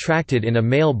been contracted in a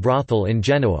male brothel in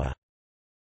Genoa.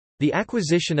 The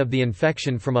acquisition of the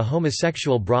infection from a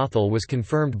homosexual brothel was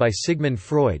confirmed by Sigmund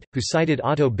Freud, who cited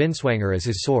Otto Binswanger as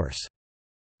his source.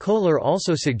 Kohler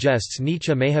also suggests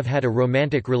Nietzsche may have had a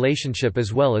romantic relationship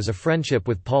as well as a friendship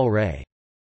with Paul Rée.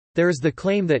 There is the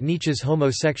claim that Nietzsche's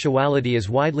homosexuality is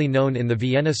widely known in the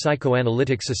Vienna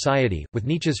Psychoanalytic Society, with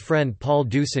Nietzsche's friend Paul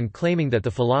Deussen claiming that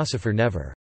the philosopher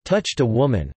never touched a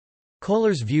woman.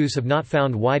 Kohler's views have not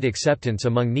found wide acceptance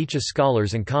among Nietzsche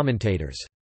scholars and commentators.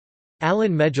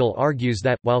 Alan Megel argues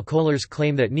that, while Kohler's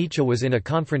claim that Nietzsche was in a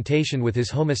confrontation with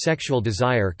his homosexual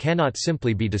desire cannot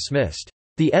simply be dismissed,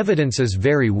 the evidence is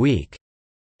very weak,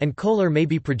 and Kohler may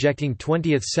be projecting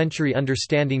 20th-century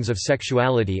understandings of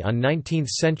sexuality on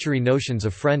 19th-century notions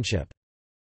of friendship.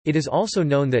 It is also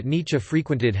known that Nietzsche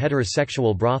frequented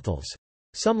heterosexual brothels.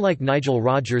 Some like Nigel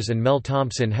Rogers and Mel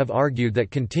Thompson have argued that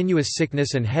continuous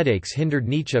sickness and headaches hindered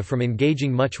Nietzsche from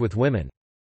engaging much with women.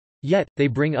 Yet, they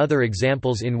bring other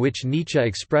examples in which Nietzsche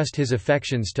expressed his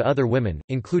affections to other women,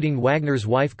 including Wagner's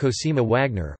wife Cosima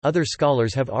Wagner. Other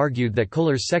scholars have argued that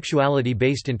Kohler's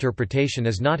sexuality-based interpretation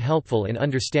is not helpful in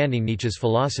understanding Nietzsche's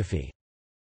philosophy.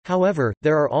 However,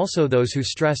 there are also those who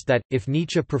stress that, if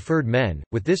Nietzsche preferred men,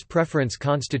 with this preference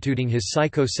constituting his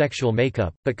psychosexual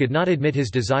makeup, but could not admit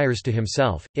his desires to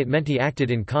himself, it meant he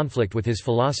acted in conflict with his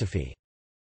philosophy.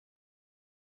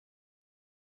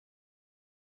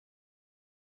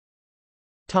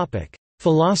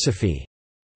 Philosophy.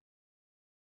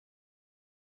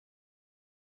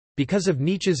 Because of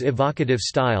Nietzsche's evocative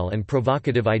style and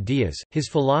provocative ideas, his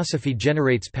philosophy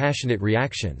generates passionate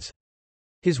reactions.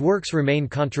 His works remain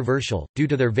controversial, due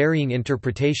to their varying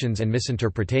interpretations and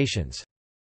misinterpretations.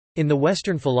 In the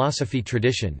Western philosophy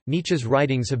tradition, Nietzsche's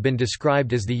writings have been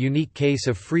described as the unique case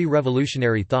of free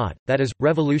revolutionary thought, that is,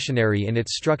 revolutionary in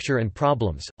its structure and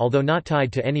problems, although not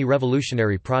tied to any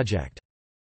revolutionary project.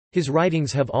 His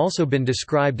writings have also been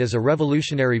described as a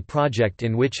revolutionary project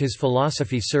in which his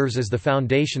philosophy serves as the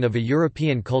foundation of a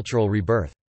European cultural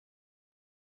rebirth.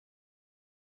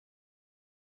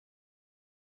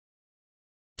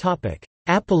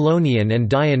 Apollonian and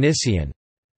Dionysian.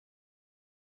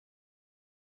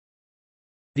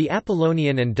 The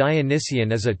Apollonian and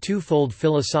Dionysian is a two-fold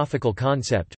philosophical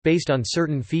concept, based on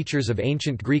certain features of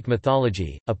ancient Greek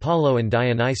mythology, Apollo and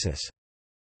Dionysus.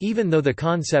 Even though the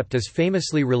concept is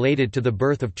famously related to the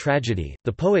birth of tragedy,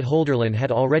 the poet Hölderlin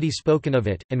had already spoken of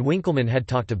it, and Winckelmann had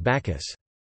talked of Bacchus.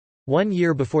 1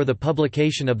 year before the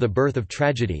publication of The Birth of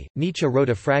Tragedy, Nietzsche wrote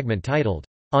a fragment titled,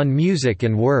 On Music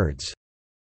and Words.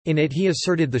 In it he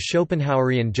asserted the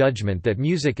Schopenhauerian judgment that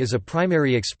music is a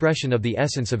primary expression of the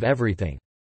essence of everything.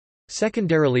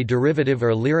 Secondarily derivative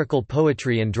are lyrical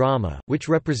poetry and drama, which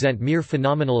represent mere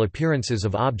phenomenal appearances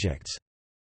of objects.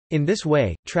 In this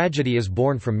way, tragedy is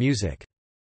born from music.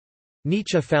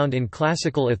 Nietzsche found in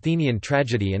classical Athenian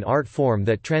tragedy an art form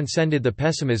that transcended the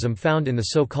pessimism found in the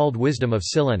so-called wisdom of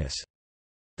Silenus.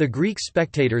 The Greek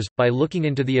spectators, by looking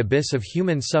into the abyss of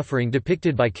human suffering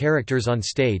depicted by characters on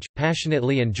stage,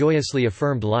 passionately and joyously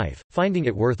affirmed life, finding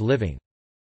it worth living.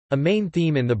 A main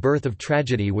theme in The Birth of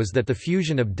Tragedy was that the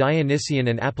fusion of Dionysian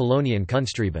and Apollonian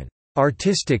Kunsttriebe,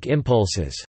 artistic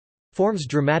impulses, forms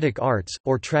dramatic arts,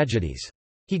 or tragedies.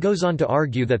 He goes on to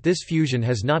argue that this fusion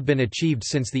has not been achieved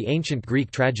since the ancient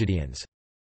Greek tragedians.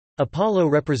 Apollo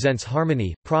represents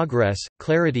harmony, progress,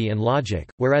 clarity and logic,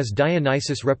 whereas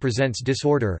Dionysus represents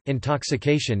disorder,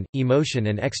 intoxication, emotion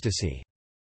and ecstasy.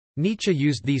 Nietzsche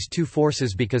used these two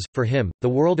forces because, for him, the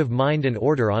world of mind and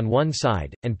order on one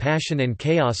side, and passion and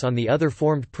chaos on the other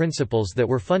formed principles that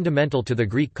were fundamental to the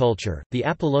Greek culture, the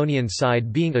Apollonian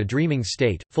side being a dreaming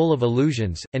state, full of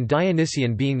illusions, and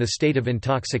Dionysian being the state of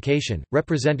intoxication,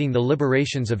 representing the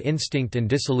liberations of instinct and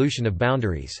dissolution of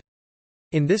boundaries.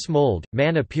 In this mold,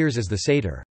 man appears as the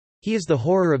satyr. He is the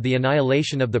horror of the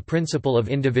annihilation of the principle of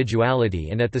individuality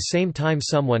and at the same time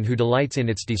someone who delights in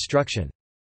its destruction.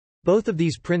 Both of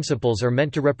these principles are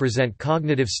meant to represent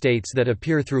cognitive states that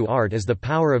appear through art as the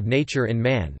power of nature in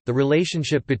man. The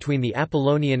relationship between the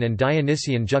Apollonian and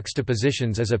Dionysian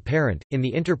juxtapositions is apparent in the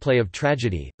interplay of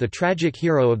tragedy. The tragic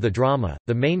hero of the drama,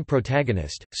 the main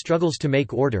protagonist, struggles to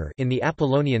make order in the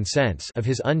Apollonian sense of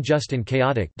his unjust and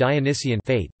chaotic Dionysian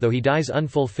fate, though he dies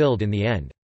unfulfilled in the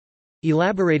end.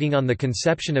 Elaborating on the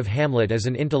conception of Hamlet as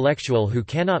an intellectual who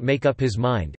cannot make up his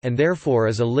mind, and therefore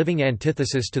is a living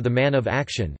antithesis to the man of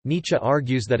action, Nietzsche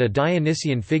argues that a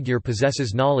Dionysian figure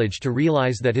possesses knowledge to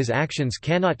realize that his actions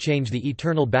cannot change the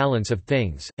eternal balance of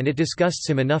things, and it disgusts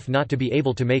him enough not to be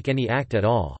able to make any act at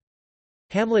all.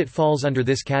 Hamlet falls under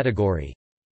this category.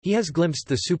 He has glimpsed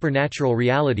the supernatural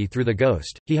reality through the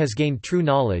ghost, he has gained true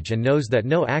knowledge and knows that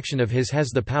no action of his has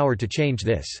the power to change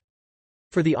this.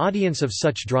 For the audience of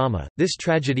such drama, this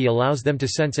tragedy allows them to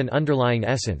sense an underlying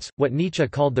essence, what Nietzsche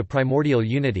called the primordial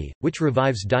unity, which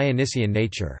revives Dionysian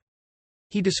nature.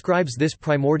 He describes this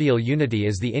primordial unity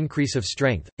as the increase of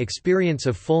strength, experience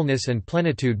of fullness and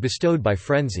plenitude bestowed by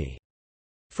frenzy.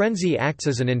 Frenzy acts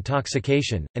as an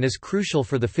intoxication, and is crucial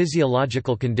for the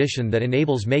physiological condition that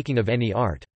enables making of any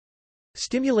art.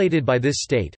 Stimulated by this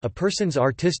state, a person's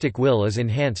artistic will is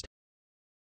enhanced.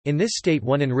 In this state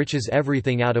one enriches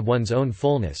everything out of one's own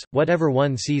fullness, whatever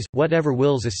one sees, whatever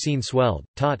wills is seen swelled,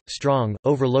 taut, strong,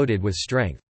 overloaded with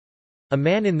strength. A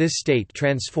man in this state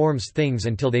transforms things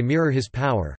until they mirror his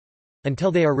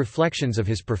power—until they are reflections of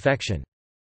his perfection.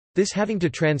 This having to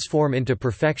transform into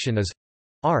perfection is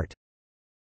art.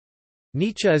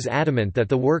 Nietzsche is adamant that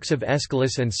the works of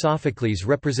Aeschylus and Sophocles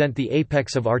represent the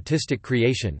apex of artistic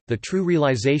creation, the true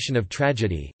realization of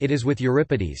tragedy. It is with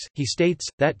Euripides, he states,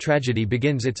 that tragedy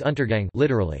begins its Untergang,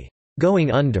 literally, going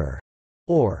under,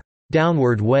 or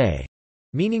downward way,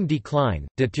 meaning decline,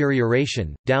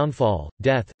 deterioration, downfall,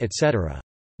 death, etc.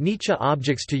 Nietzsche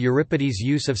objects to Euripides'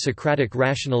 use of Socratic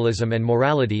rationalism and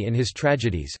morality in his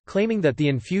tragedies, claiming that the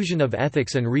infusion of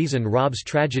ethics and reason robs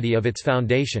tragedy of its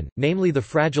foundation, namely the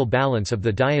fragile balance of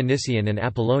the Dionysian and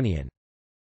Apollonian.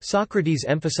 Socrates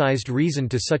emphasized reason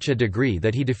to such a degree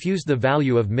that he diffused the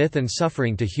value of myth and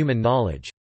suffering to human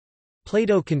knowledge.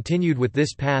 Plato continued with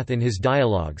this path in his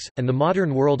dialogues, and the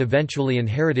modern world eventually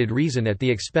inherited reason at the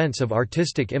expense of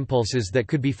artistic impulses that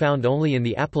could be found only in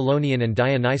the Apollonian and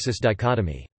Dionysius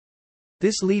dichotomy.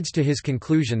 This leads to his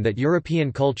conclusion that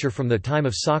European culture from the time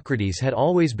of Socrates had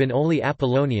always been only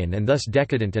Apollonian and thus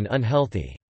decadent and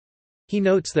unhealthy. He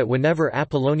notes that whenever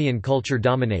Apollonian culture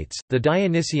dominates, the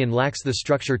Dionysian lacks the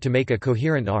structure to make a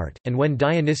coherent art, and when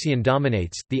Dionysian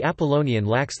dominates, the Apollonian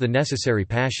lacks the necessary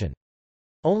passion.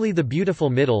 Only the beautiful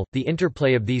middle, the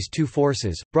interplay of these two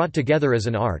forces, brought together as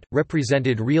an art,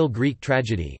 represented real Greek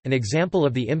tragedy. An example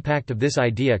of the impact of this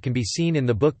idea can be seen in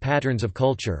the book Patterns of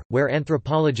Culture, where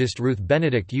anthropologist Ruth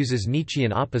Benedict uses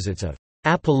Nietzschean opposites of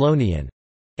Apollonian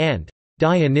and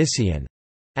Dionysian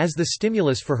as the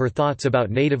stimulus for her thoughts about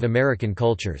Native American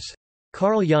cultures.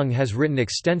 Carl Jung has written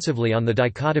extensively on the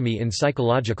dichotomy in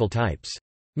psychological types.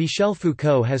 Michel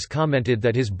Foucault has commented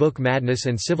that his book Madness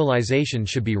and Civilization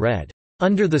should be read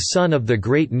under the sun of the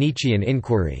great Nietzschean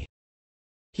inquiry.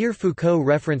 Here Foucault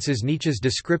references Nietzsche's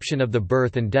description of the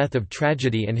birth and death of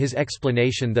tragedy and his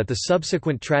explanation that the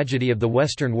subsequent tragedy of the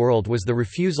Western world was the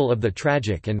refusal of the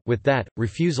tragic and, with that,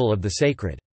 refusal of the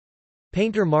sacred.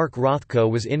 Painter Mark Rothko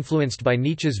was influenced by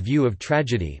Nietzsche's view of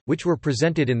tragedy, which were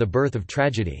presented in The Birth of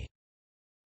Tragedy.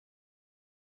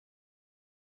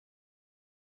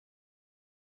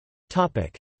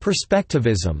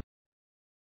 Perspectivism.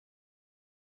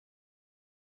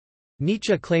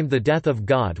 Nietzsche claimed the death of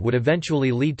God would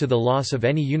eventually lead to the loss of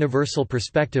any universal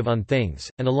perspective on things,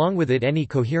 and along with it any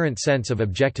coherent sense of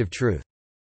objective truth.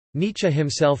 Nietzsche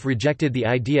himself rejected the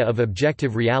idea of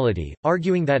objective reality,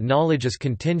 arguing that knowledge is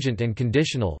contingent and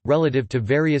conditional, relative to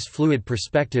various fluid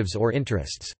perspectives or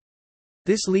interests.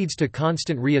 This leads to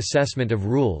constant reassessment of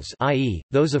rules, i.e.,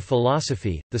 those of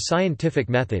philosophy, the scientific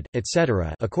method,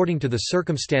 etc., according to the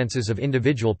circumstances of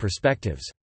individual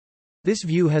perspectives. This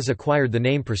view has acquired the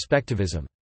name Perspectivism.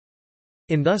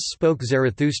 In Thus Spoke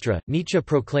Zarathustra, Nietzsche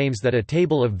proclaims that a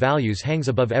table of values hangs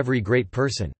above every great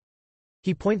person.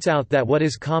 He points out that what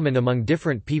is common among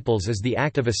different peoples is the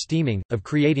act of esteeming, of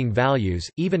creating values,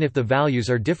 even if the values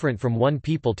are different from one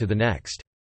people to the next.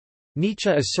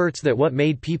 Nietzsche asserts that what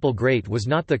made people great was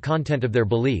not the content of their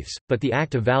beliefs, but the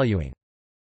act of valuing.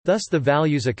 Thus the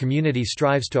values a community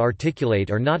strives to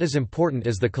articulate are not as important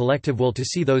as the collective will to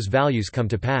see those values come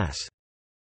to pass.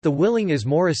 The willing is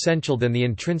more essential than the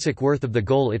intrinsic worth of the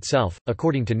goal itself,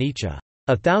 according to Nietzsche.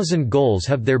 1,000 goals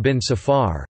have there been so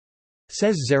far,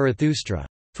 says Zarathustra.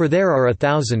 For there are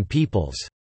 1,000 peoples.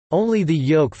 Only the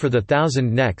yoke for the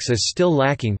 1,000 necks is still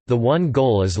lacking, the one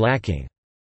goal is lacking.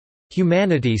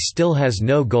 Humanity still has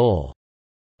no goal.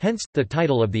 Hence, the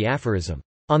title of the aphorism,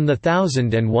 On the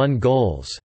 1,001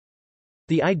 Goals.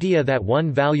 The idea that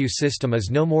one value system is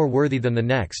no more worthy than the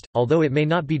next, although it may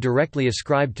not be directly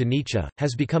ascribed to Nietzsche,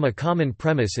 has become a common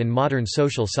premise in modern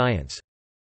social science.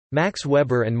 Max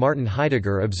Weber and Martin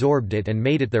Heidegger absorbed it and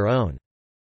made it their own.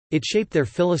 It shaped their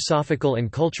philosophical and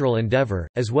cultural endeavor,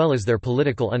 as well as their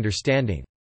political understanding.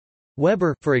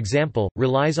 Weber, for example,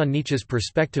 relies on Nietzsche's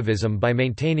perspectivism by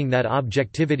maintaining that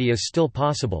objectivity is still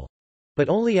possible, but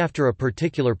only after a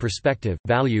particular perspective,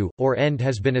 value, or end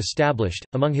has been established.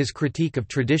 Among his critique of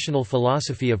traditional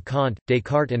philosophy of Kant,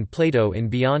 Descartes, and Plato in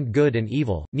Beyond Good and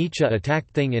Evil, Nietzsche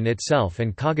attacked thing in itself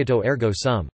and cogito ergo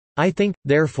sum, I think,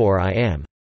 therefore I am,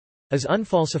 as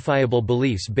unfalsifiable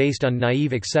beliefs based on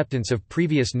naive acceptance of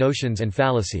previous notions and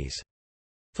fallacies.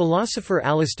 Philosopher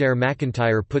Alasdair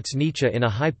MacIntyre puts Nietzsche in a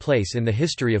high place in the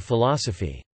history of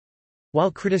philosophy. While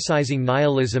criticizing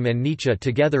nihilism and Nietzsche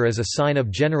together as a sign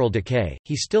of general decay,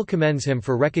 he still commends him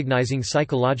for recognizing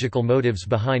psychological motives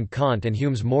behind Kant and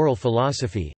Hume's moral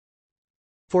philosophy.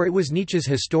 For it was Nietzsche's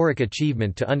historic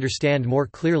achievement to understand more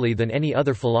clearly than any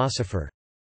other philosopher.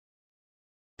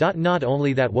 Not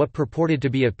only that what purported to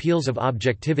be appeals of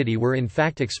objectivity were in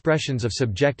fact expressions of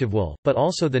subjective will, but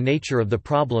also the nature of the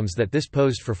problems that this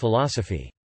posed for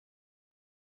philosophy.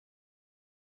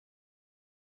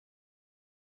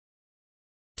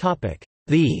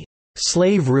 The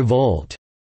slave revolt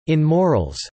in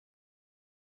morals.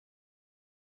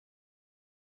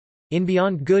 In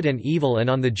Beyond Good and Evil and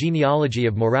on the Genealogy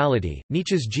of Morality,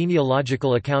 Nietzsche's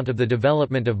genealogical account of the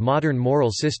development of modern moral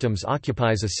systems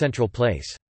occupies a central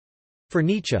place. For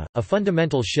Nietzsche, a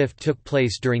fundamental shift took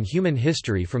place during human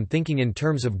history from thinking in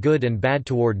terms of good and bad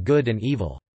toward good and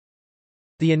evil.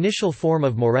 The initial form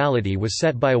of morality was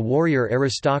set by a warrior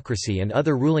aristocracy and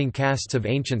other ruling castes of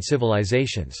ancient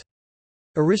civilizations.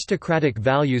 Aristocratic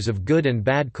values of good and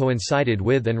bad coincided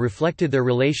with and reflected their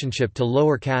relationship to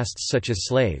lower castes such as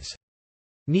slaves.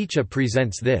 Nietzsche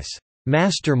presents this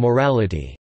master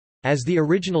morality as the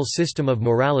original system of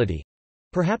morality,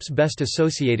 perhaps best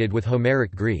associated with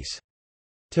Homeric Greece.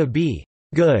 To be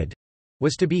good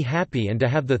was to be happy and to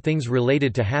have the things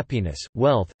related to happiness,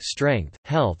 wealth, strength,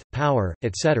 health, power,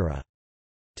 etc.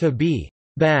 To be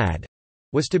bad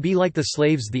was to be like the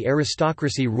slaves the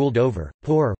aristocracy ruled over,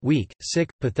 poor, weak, sick,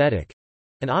 pathetic,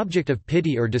 an object of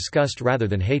pity or disgust rather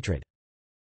than hatred.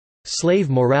 Slave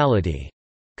morality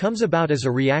comes about as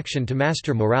a reaction to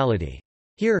master morality.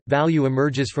 Here, value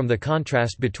emerges from the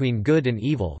contrast between good and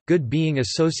evil, good being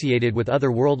associated with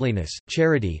otherworldliness,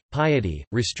 charity, piety,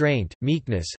 restraint,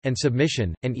 meekness, and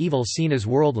submission, and evil seen as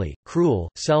worldly, cruel,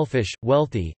 selfish,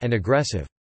 wealthy, and aggressive.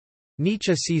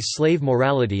 Nietzsche sees slave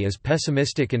morality as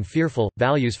pessimistic and fearful,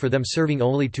 values for them serving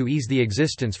only to ease the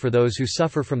existence for those who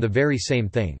suffer from the very same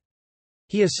thing.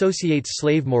 He associates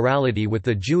slave morality with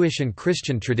the Jewish and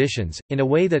Christian traditions, in a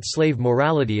way that slave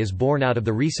morality is born out of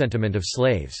the resentiment of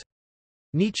slaves.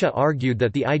 Nietzsche argued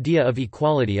that the idea of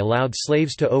equality allowed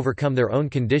slaves to overcome their own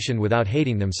condition without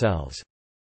hating themselves.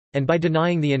 And by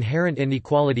denying the inherent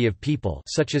inequality of people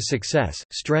such as success,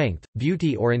 strength,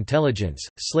 beauty or intelligence,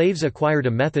 slaves acquired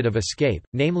a method of escape,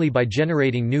 namely by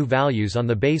generating new values on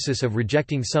the basis of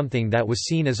rejecting something that was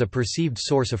seen as a perceived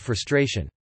source of frustration.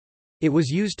 It was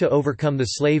used to overcome the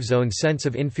slave's own sense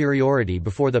of inferiority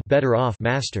before the better-off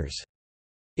masters.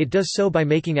 It does so by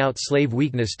making out slave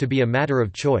weakness to be a matter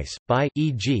of choice, by,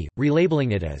 e.g.,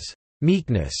 relabeling it as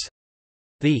meekness.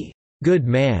 The good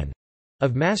man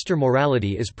of master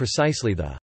morality is precisely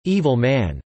the evil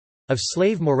man of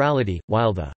slave morality,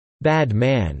 while the bad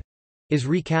man is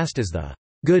recast as the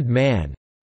good man.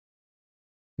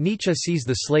 Nietzsche sees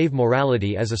the slave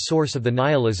morality as a source of the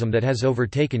nihilism that has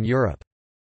overtaken Europe.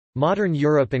 Modern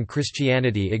Europe and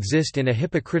Christianity exist in a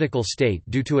hypocritical state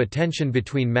due to a tension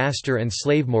between master and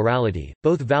slave morality,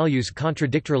 both values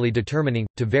contradictorily determining,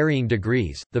 to varying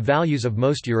degrees, the values of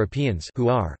most Europeans who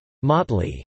are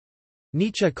motley.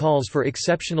 Nietzsche calls for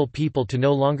exceptional people to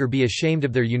no longer be ashamed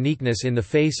of their uniqueness in the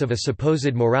face of a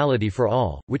supposed morality for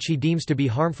all, which he deems to be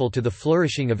harmful to the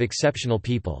flourishing of exceptional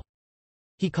people.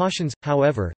 He cautions,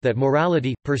 however, that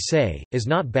morality, per se, is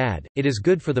not bad, it is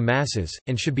good for the masses,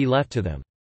 and should be left to them.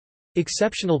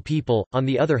 Exceptional people, on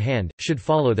the other hand, should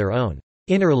follow their own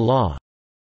inner law.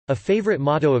 A favorite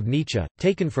motto of Nietzsche,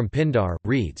 taken from Pindar,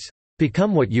 reads,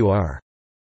 "Become what you are."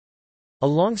 A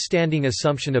long-standing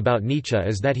assumption about Nietzsche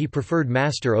is that he preferred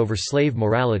master over slave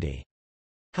morality.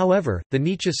 However, the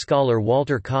Nietzsche scholar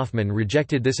Walter Kaufmann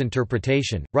rejected this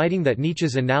interpretation, writing that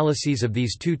Nietzsche's analyses of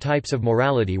these two types of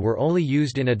morality were only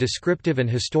used in a descriptive and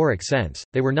historic sense,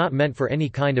 they were not meant for any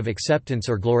kind of acceptance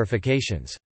or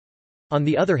glorifications. On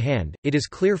the other hand, it is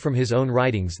clear from his own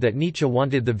writings that Nietzsche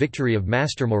wanted the victory of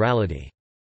master morality.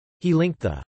 He linked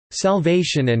the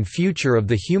salvation and future of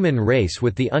the human race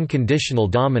with the unconditional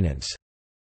dominance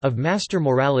of master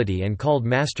morality and called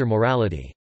master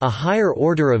morality a higher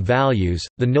order of values,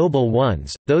 the noble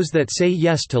ones, those that say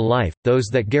yes to life, those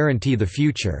that guarantee the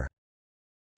future.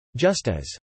 Just as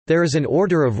there is an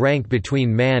order of rank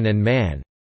between man and man,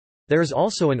 there is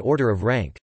also an order of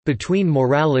rank between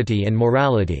morality and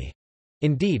morality.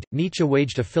 Indeed, Nietzsche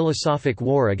waged a philosophic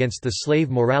war against the slave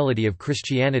morality of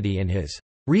Christianity in his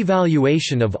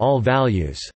revaluation of all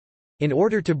values, in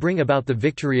order to bring about the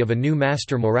victory of a new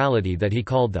master morality that he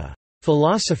called the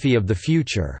philosophy of the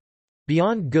future.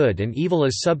 Beyond Good and Evil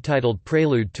is subtitled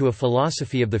Prelude to a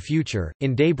Philosophy of the Future.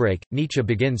 In Daybreak, Nietzsche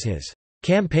begins his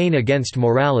campaign against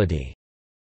morality.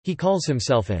 He calls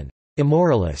himself an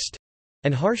immoralist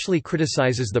and harshly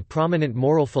criticizes the prominent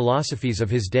moral philosophies of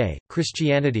his day,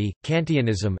 Christianity,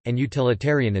 Kantianism, and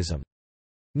utilitarianism.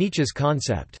 Nietzsche's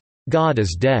concept, "God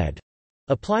is dead,"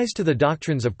 applies to the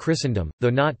doctrines of Christendom, though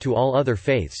not to all other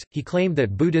faiths. He claimed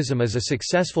that Buddhism is a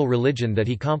successful religion that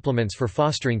he compliments for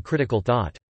fostering critical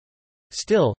thought.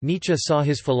 Still, Nietzsche saw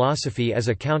his philosophy as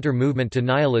a counter-movement to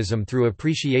nihilism through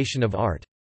appreciation of art.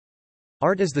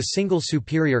 Art as the single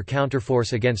superior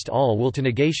counterforce against all will to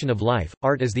negation of life,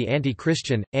 art as the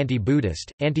anti-Christian,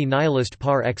 anti-Buddhist, anti-nihilist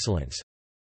par excellence.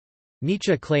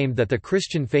 Nietzsche claimed that the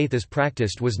Christian faith as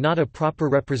practiced was not a proper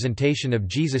representation of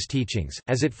Jesus' teachings,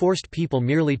 as it forced people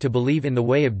merely to believe in the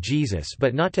way of Jesus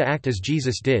but not to act as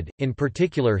Jesus did, in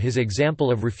particular his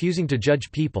example of refusing to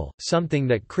judge people, something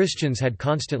that Christians had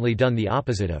constantly done the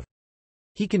opposite of.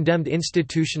 He condemned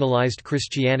institutionalized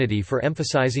Christianity for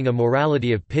emphasizing a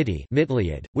morality of pity,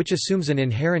 which assumes an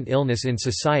inherent illness in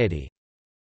society.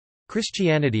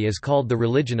 Christianity is called the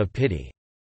religion of pity.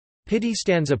 Pity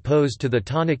stands opposed to the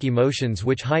tonic emotions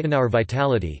which heighten our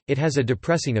vitality, it has a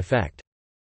depressing effect.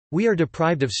 We are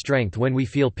deprived of strength when we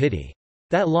feel pity.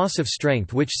 That loss of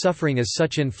strength which suffering as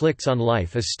such inflicts on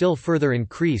life is still further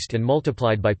increased and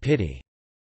multiplied by pity.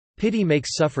 Pity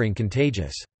makes suffering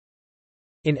contagious.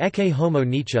 In Ecce Homo,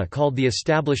 Nietzsche called the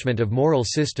establishment of moral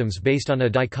systems based on a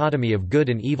dichotomy of good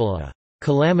and evil a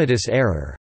calamitous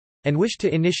error, and wished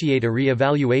to initiate a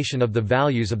re-evaluation of the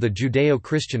values of the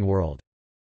Judeo-Christian world.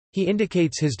 He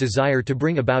indicates his desire to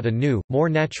bring about a new, more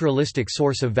naturalistic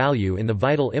source of value in the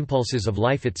vital impulses of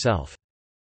life itself.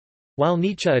 While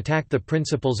Nietzsche attacked the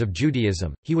principles of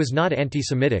Judaism, he was not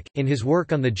anti-Semitic. In his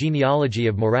work on the genealogy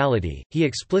of morality, he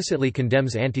explicitly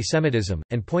condemns antisemitism,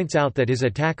 and points out that his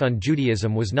attack on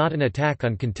Judaism was not an attack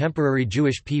on contemporary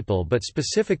Jewish people but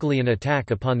specifically an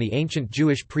attack upon the ancient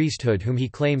Jewish priesthood whom he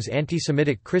claims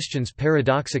anti-Semitic Christians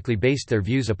paradoxically based their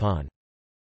views upon.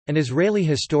 An Israeli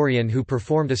historian who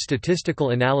performed a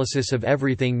statistical analysis of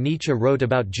everything Nietzsche wrote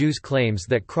about Jews claims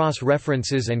that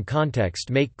cross-references and context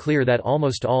make clear that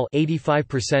almost all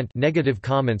 85% negative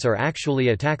comments are actually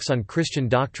attacks on Christian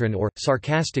doctrine or,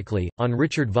 sarcastically, on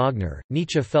Richard Wagner.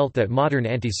 Nietzsche felt that modern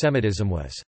antisemitism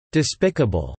was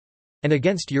despicable and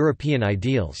against European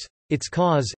ideals. Its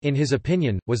cause, in his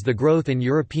opinion, was the growth in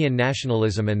European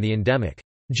nationalism and the endemic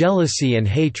jealousy and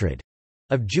hatred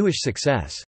of Jewish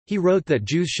success. He wrote that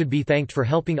Jews should be thanked for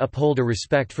helping uphold a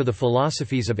respect for the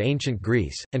philosophies of ancient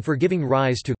Greece, and for giving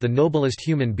rise to the noblest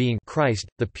human being Christ,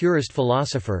 the purest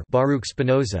philosopher Baruch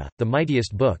Spinoza, the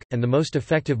mightiest book, and the most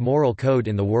effective moral code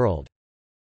in the world.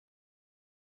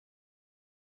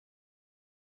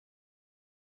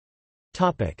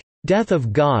 Death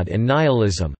of God and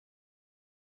nihilism.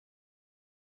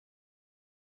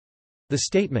 The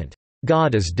statement,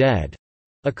 "God is dead,"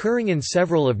 occurring in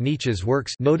several of Nietzsche's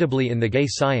works, notably in The Gay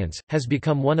Science, has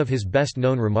become one of his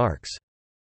best-known remarks.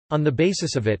 On the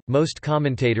basis of it, most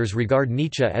commentators regard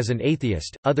Nietzsche as an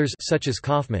atheist, others such as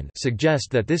Kaufmann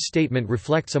suggest that this statement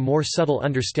reflects a more subtle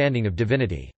understanding of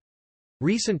divinity.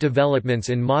 Recent developments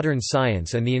in modern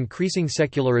science and the increasing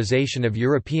secularization of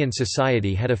European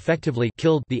society had effectively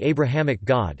killed the Abrahamic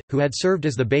God, who had served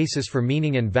as the basis for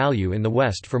meaning and value in the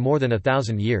West for more than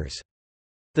 1,000 years.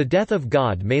 The death of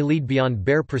God may lead beyond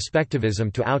bare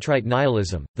perspectivism to outright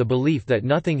nihilism, the belief that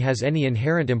nothing has any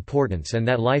inherent importance and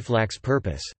that life lacks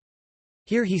purpose.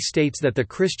 Here he states that the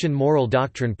Christian moral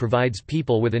doctrine provides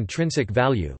people with intrinsic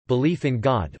value, belief in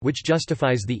God which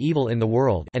justifies the evil in the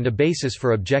world, and a basis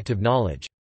for objective knowledge.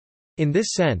 In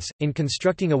this sense, in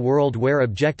constructing a world where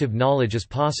objective knowledge is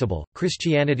possible,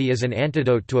 Christianity is an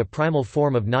antidote to a primal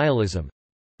form of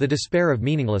nihilism—the despair of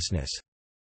meaninglessness.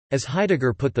 As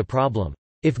Heidegger put the problem,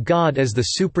 if God as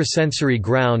the suprasensory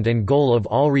ground and goal of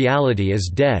all reality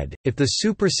is dead, if the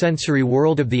suprasensory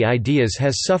world of the ideas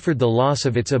has suffered the loss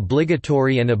of its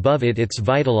obligatory and above it its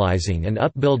vitalizing and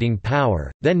upbuilding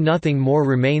power, then nothing more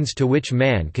remains to which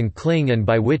man can cling and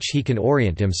by which he can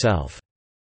orient himself.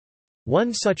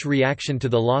 One such reaction to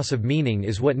the loss of meaning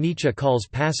is what Nietzsche calls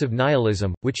passive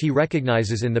nihilism, which he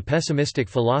recognizes in the pessimistic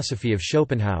philosophy of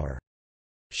Schopenhauer.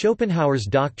 Schopenhauer's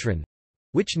doctrine,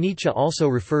 which Nietzsche also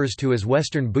refers to as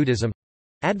Western Buddhism,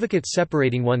 advocates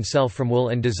separating oneself from will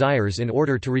and desires in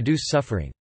order to reduce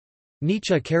suffering.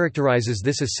 Nietzsche characterizes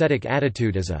this ascetic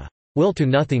attitude as a will to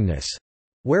nothingness,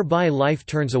 whereby life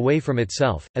turns away from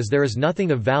itself, as there is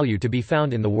nothing of value to be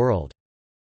found in the world.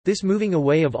 This moving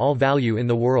away of all value in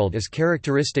the world is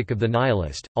characteristic of the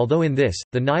nihilist, although in this,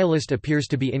 the nihilist appears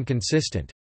to be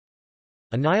inconsistent.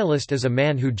 A nihilist is a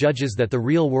man who judges that the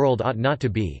real world ought not to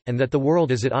be, and that the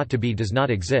world as it ought to be does not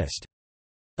exist.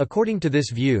 According to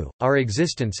this view, our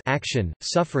existence, action,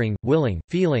 suffering, willing,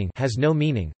 feeling, has no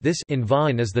meaning. This in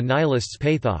vain is the nihilist's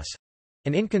pathos,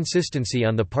 an inconsistency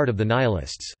on the part of the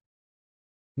nihilists.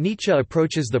 Nietzsche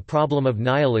approaches the problem of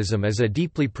nihilism as a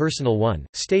deeply personal one,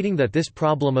 stating that this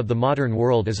problem of the modern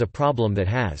world is a problem that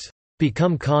has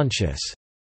become conscious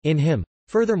in him.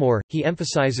 Furthermore, he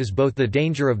emphasizes both the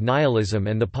danger of nihilism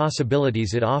and the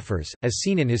possibilities it offers, as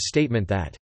seen in his statement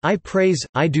that, "I praise,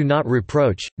 I do not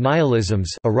reproach,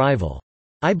 nihilism's arrival.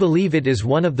 I believe it is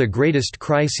one of the greatest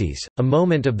crises, a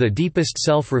moment of the deepest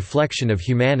self-reflection of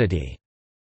humanity.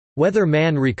 Whether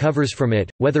man recovers from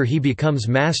it, whether he becomes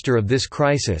master of this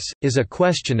crisis, is a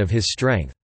question of his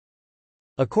strength."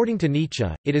 According to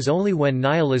Nietzsche, it is only when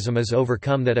nihilism is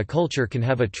overcome that a culture can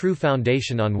have a true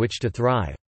foundation on which to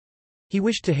thrive. He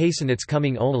wished to hasten its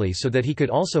coming only so that he could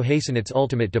also hasten its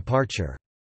ultimate departure.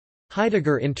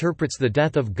 Heidegger interprets the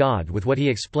death of God with what he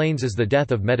explains as the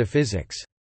death of metaphysics.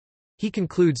 He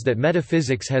concludes that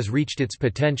metaphysics has reached its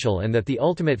potential and that the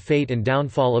ultimate fate and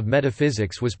downfall of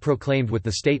metaphysics was proclaimed with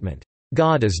the statement,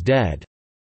 "God is dead."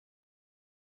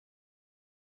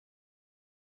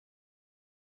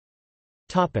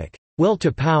 Will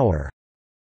to power.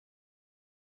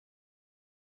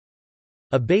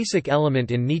 A basic element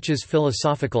in Nietzsche's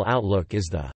philosophical outlook is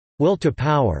the will to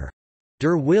power.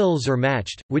 Der Wills or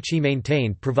matched, which he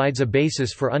maintained provides a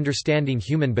basis for understanding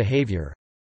human behavior,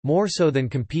 more so than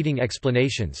competing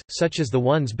explanations, such as the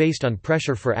ones based on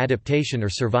pressure for adaptation or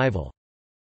survival.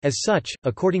 As such,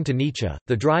 according to Nietzsche,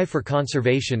 the drive for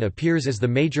conservation appears as the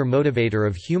major motivator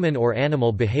of human or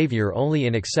animal behavior only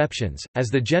in exceptions, as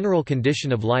the general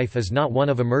condition of life is not one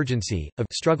of emergency, of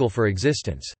struggle for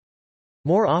existence.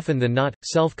 More often than not,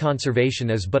 self-conservation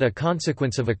is but a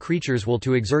consequence of a creature's will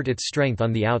to exert its strength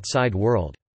on the outside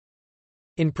world.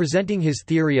 In presenting his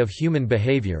theory of human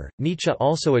behavior, Nietzsche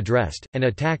also addressed, and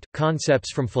attacked,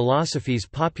 concepts from philosophies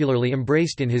popularly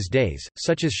embraced in his days,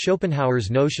 such as Schopenhauer's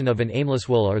notion of an aimless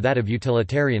will or that of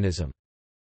utilitarianism.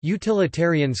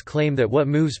 Utilitarians claim that what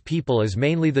moves people is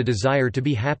mainly the desire to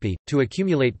be happy, to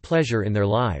accumulate pleasure in their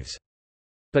lives.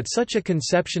 But such a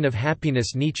conception of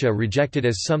happiness Nietzsche rejected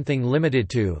as something limited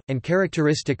to, and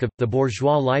characteristic of, the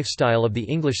bourgeois lifestyle of the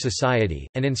English society,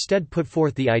 and instead put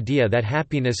forth the idea that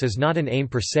happiness is not an aim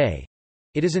per se.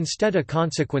 It is instead a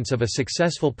consequence of a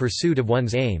successful pursuit of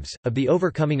one's aims, of the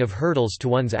overcoming of hurdles to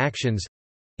one's actions,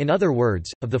 in other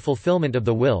words, of the fulfillment of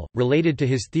the will. Related to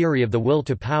his theory of the will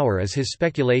to power is his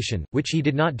speculation, which he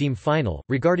did not deem final,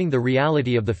 regarding the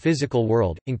reality of the physical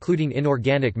world, including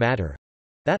inorganic matter.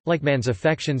 That, like man's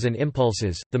affections and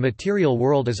impulses, the material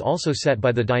world is also set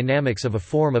by the dynamics of a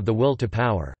form of the will to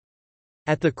power.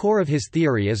 At the core of his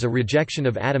theory is a rejection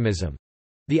of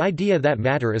atomism—the idea that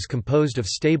matter is composed of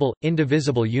stable,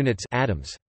 indivisible units,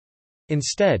 atoms.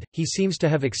 Instead, he seems to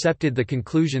have accepted the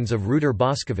conclusions of Rudolf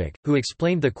Boskovic, who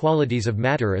explained the qualities of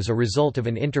matter as a result of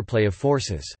an interplay of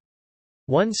forces.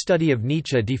 One study of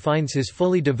Nietzsche defines his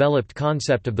fully developed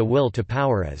concept of the will to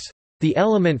power as the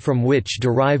element from which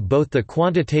derive both the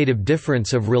quantitative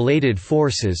difference of related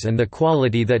forces and the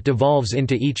quality that devolves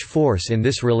into each force in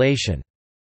this relation,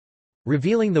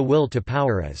 revealing the will to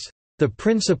power as the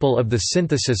principle of the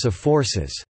synthesis of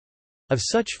forces. Of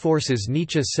such forces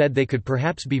Nietzsche said they could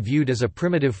perhaps be viewed as a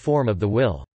primitive form of the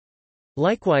will.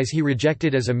 Likewise he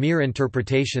rejected as a mere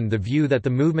interpretation the view that the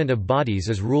movement of bodies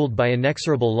is ruled by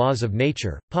inexorable laws of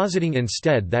nature, positing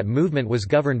instead that movement was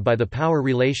governed by the power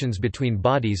relations between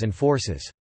bodies and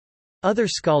forces. Other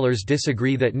scholars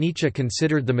disagree that Nietzsche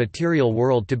considered the material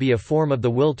world to be a form of the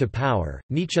will to power.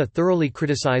 Nietzsche thoroughly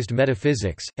criticized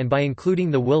metaphysics, and by including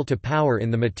the will to power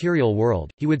in the material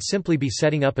world, he would simply be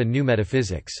setting up a new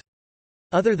metaphysics.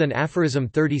 Other than aphorism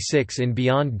 36 in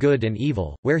Beyond Good and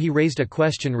Evil, where he raised a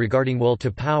question regarding will to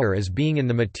power as being in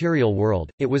the material world,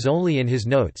 it was only in his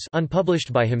notes,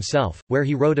 unpublished by himself, where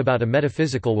he wrote about a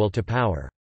metaphysical will to power.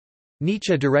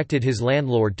 Nietzsche directed his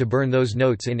landlord to burn those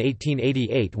notes in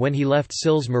 1888 when he left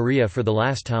Sils Maria for the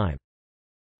last time.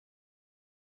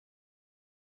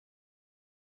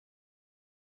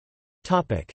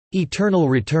 Eternal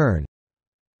return.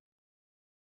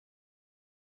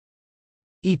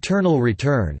 Eternal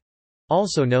return,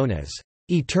 also known as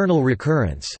eternal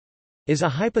recurrence, is a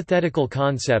hypothetical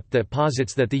concept that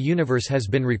posits that the universe has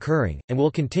been recurring, and will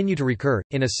continue to recur,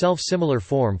 in a self-similar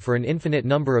form for an infinite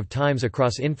number of times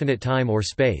across infinite time or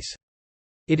space.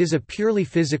 It is a purely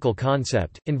physical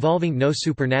concept, involving no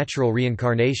supernatural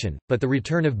reincarnation, but the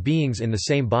return of beings in the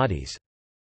same bodies.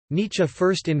 Nietzsche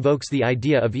first invokes the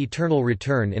idea of eternal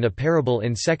return in a parable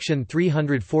in section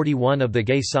 341 of The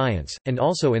Gay Science, and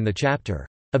also in the chapter,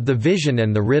 "Of the Vision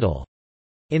and the Riddle,"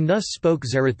 in Thus Spoke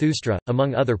Zarathustra,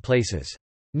 among other places.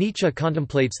 Nietzsche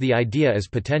contemplates the idea as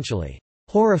potentially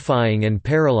horrifying and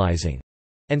paralyzing,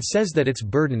 and says that its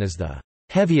burden is the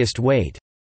heaviest weight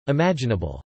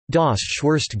imaginable. Das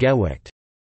schwerste Gewicht.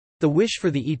 The wish for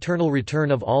the eternal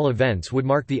return of all events would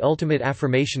mark the ultimate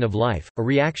affirmation of life, a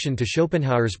reaction to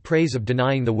Schopenhauer's praise of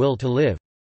denying the will to live.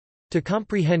 To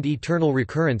comprehend eternal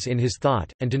recurrence in his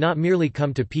thought, and to not merely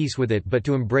come to peace with it but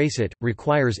to embrace it,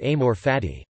 requires amor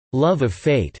fati, love of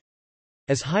fate.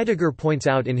 As Heidegger points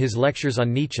out in his lectures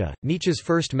on Nietzsche, Nietzsche's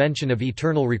first mention of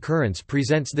eternal recurrence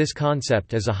presents this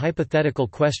concept as a hypothetical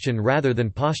question rather than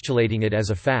postulating it as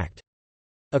a fact.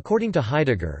 According to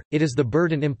Heidegger, it is the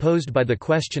burden imposed by the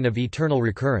question of eternal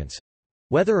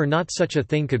recurrence—whether or not such a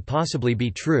thing could possibly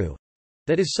be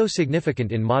true—that is so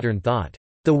significant in modern thought.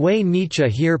 The way Nietzsche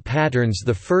here patterns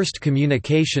the first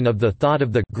communication of the thought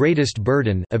of the greatest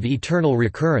burden of eternal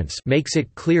recurrence makes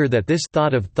it clear that this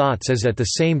thought of thoughts is at the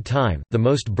same time the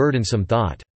most burdensome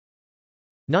thought.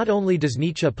 Not only does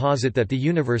Nietzsche posit that the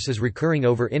universe is recurring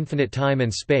over infinite time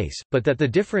and space, but that the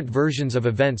different versions of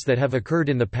events that have occurred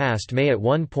in the past may at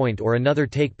one point or another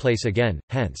take place again,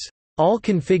 hence, all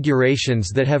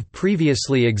configurations that have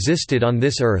previously existed on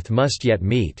this earth must yet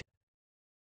meet.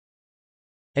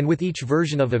 And with each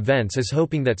version of events is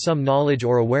hoping that some knowledge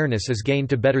or awareness is gained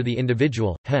to better the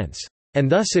individual, hence, and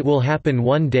thus it will happen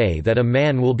one day that a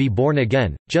man will be born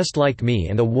again, just like me,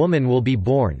 and a woman will be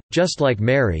born, just like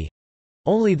Mary,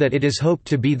 only that it is hoped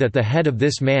to be that the head of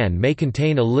this man may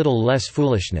contain a little less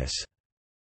foolishness.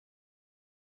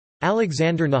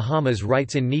 Alexander Nehamas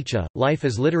writes in Nietzsche, Life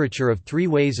as Literature of three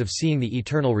ways of seeing the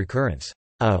eternal recurrence.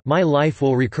 My life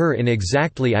will recur in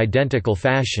exactly identical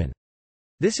fashion.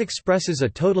 This expresses a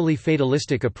totally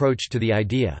fatalistic approach to the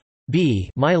idea.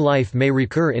 My life may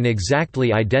recur in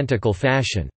exactly identical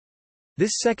fashion.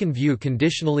 This second view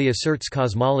conditionally asserts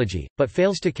cosmology, but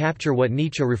fails to capture what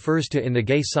Nietzsche refers to in The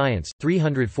Gay Science,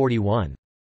 341.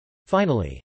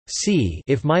 Finally,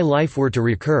 if my life were to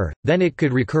recur, then it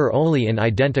could recur only in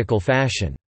identical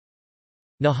fashion.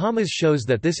 Nehamas shows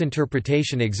that this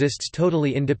interpretation exists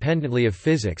totally independently of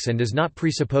physics and does not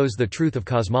presuppose the truth of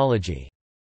cosmology.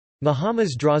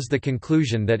 Nehamas draws the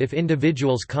conclusion that if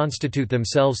individuals constitute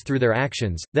themselves through their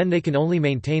actions, then they can only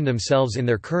maintain themselves in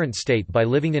their current state by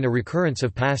living in a recurrence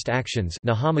of past actions.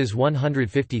 Nehamas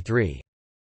 153.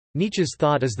 Nietzsche's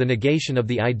thought is the negation of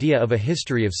the idea of a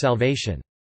history of salvation.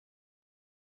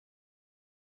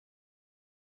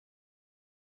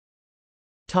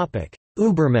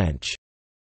 Übermensch.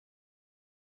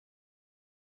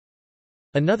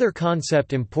 Another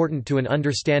concept important to an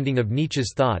understanding of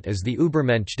Nietzsche's thought is the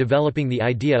Übermensch, developing the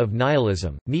idea of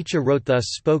nihilism. Nietzsche wrote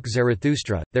Thus Spoke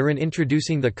Zarathustra, therein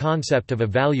introducing the concept of a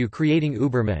value-creating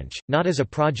Übermensch, not as a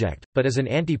project, but as an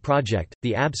anti-project,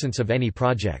 the absence of any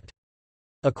project.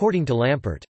 According to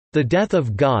Lampert, the death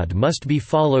of God must be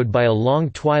followed by a long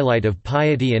twilight of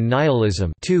piety and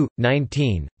nihilism. 2,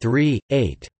 19, 3,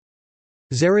 8.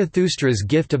 Zarathustra's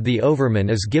gift of the Overman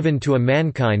is given to a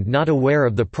mankind not aware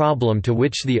of the problem to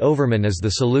which the Overman is the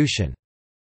solution.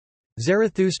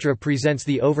 Zarathustra presents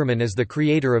the Overman as the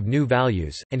creator of new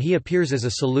values, and he appears as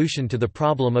a solution to the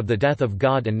problem of the death of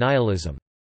God and nihilism.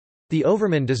 The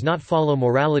Overman does not follow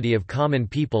morality of common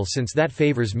people, since that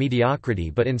favors mediocrity,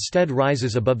 but instead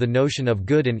rises above the notion of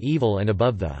good and evil and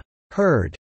above the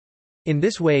herd. In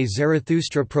this way,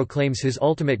 Zarathustra proclaims his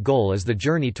ultimate goal as the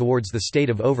journey towards the state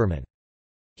of Overman.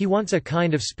 He wants a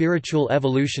kind of spiritual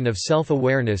evolution of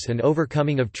self-awareness and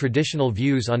overcoming of traditional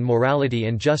views on morality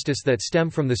and justice that stem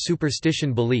from the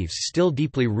superstition beliefs still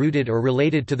deeply rooted or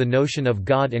related to the notion of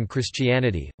God and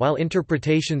Christianity. While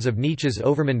interpretations of Nietzsche's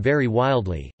Overman vary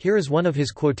wildly, here is one of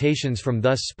his quotations from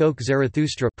Thus Spoke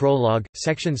Zarathustra, prologue,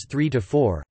 sections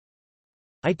 3–4.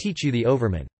 I teach you the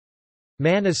Overman.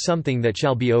 Man is something that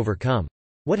shall be overcome.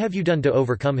 What have you done to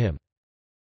overcome him?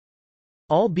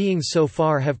 All beings so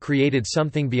far have created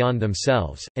something beyond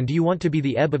themselves, and do you want to be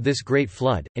the ebb of this great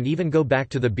flood, and even go back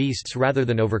to the beasts rather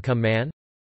than overcome man?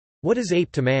 What is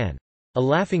ape to man? A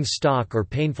laughing stock or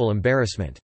painful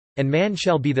embarrassment. And man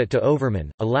shall be that to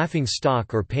Overman, a laughing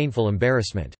stock or painful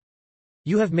embarrassment.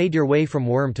 You have made your way from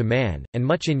worm to man, and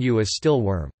much in you is still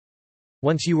worm.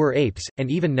 Once you were apes,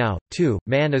 and even now, too,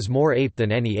 man is more ape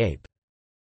than any ape.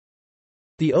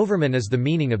 The Overman is the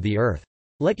meaning of the earth.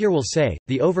 Let your will say,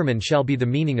 the Overman shall be the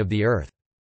meaning of the earth.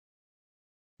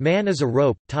 Man is a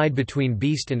rope, tied between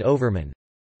beast and Overman.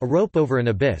 A rope over an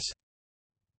abyss.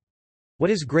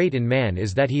 What is great in man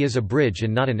is that he is a bridge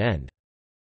and not an end.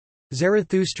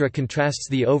 Zarathustra contrasts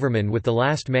the overman with the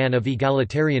last man of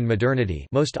egalitarian modernity,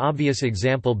 most obvious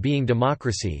example being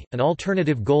democracy, an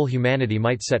alternative goal humanity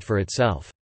might set for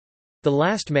itself. The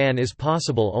last man is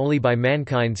possible only by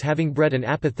mankind's having bred an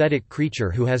apathetic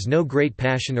creature who has no great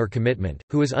passion or commitment,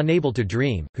 who is unable to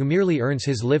dream, who merely earns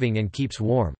his living and keeps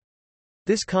warm.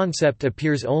 This concept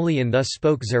appears only in Thus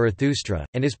Spoke Zarathustra,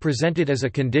 and is presented as a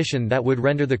condition that would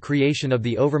render the creation of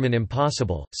the overman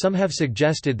impossible. Some have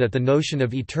suggested that the notion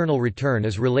of eternal return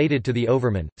is related to the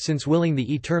overman, since willing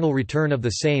the eternal return of the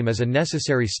same is a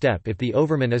necessary step if the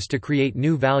overman is to create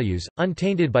new values,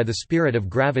 untainted by the spirit of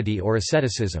gravity or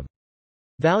asceticism.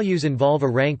 Values involve a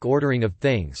rank ordering of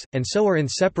things, and so are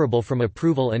inseparable from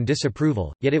approval and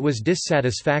disapproval, yet it was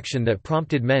dissatisfaction that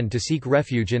prompted men to seek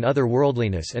refuge in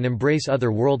other-worldliness and embrace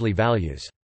other-worldly values.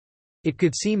 It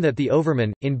could seem that the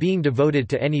overman, in being devoted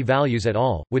to any values at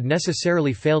all, would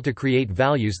necessarily fail to create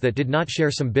values that did not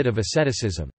share some bit of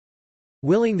asceticism.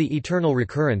 Willing the eternal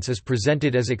recurrence is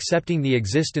presented as accepting the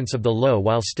existence of the low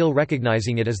while still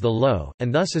recognizing it as the low,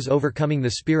 and thus as overcoming the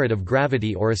spirit of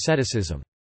gravity or asceticism.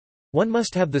 One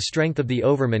must have the strength of the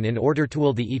overman in order to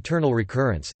will the eternal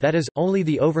recurrence, that is, only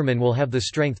the overman will have the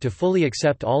strength to fully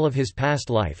accept all of his past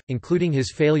life, including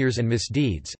his failures and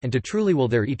misdeeds, and to truly will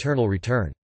their eternal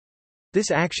return.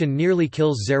 This action nearly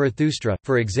kills Zarathustra,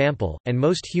 for example, and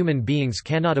most human beings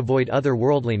cannot avoid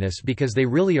other-worldliness because they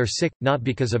really are sick, not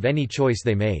because of any choice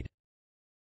they made.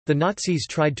 The Nazis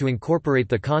tried to incorporate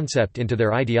the concept into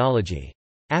their ideology.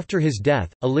 After his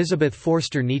death, Elisabeth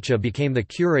Forster Nietzsche became the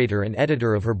curator and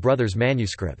editor of her brother's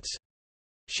manuscripts.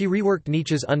 She reworked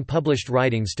Nietzsche's unpublished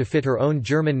writings to fit her own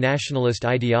German nationalist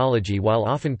ideology while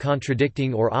often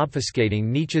contradicting or obfuscating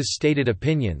Nietzsche's stated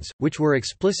opinions, which were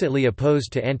explicitly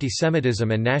opposed to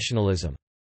antisemitism and nationalism.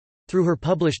 Through her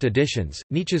published editions,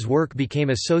 Nietzsche's work became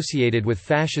associated with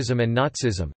fascism and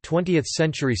Nazism.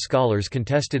 20th-century scholars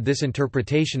contested this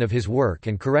interpretation of his work,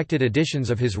 and corrected editions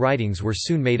of his writings were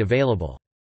soon made available.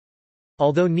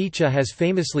 Although Nietzsche has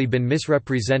famously been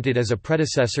misrepresented as a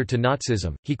predecessor to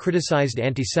Nazism, he criticized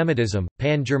antisemitism,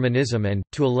 pan-Germanism and,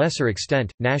 to a lesser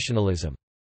extent, nationalism.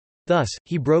 Thus,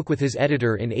 he broke with his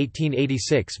editor in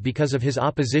 1886 because of his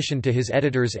opposition to his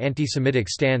editor's anti-Semitic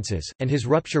stances, and his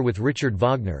rupture with Richard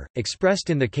Wagner, expressed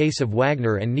in the case of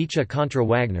Wagner and Nietzsche contra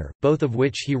Wagner, both of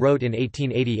which he wrote in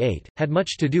 1888, had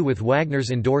much to do with Wagner's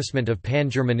endorsement of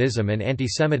pan-Germanism and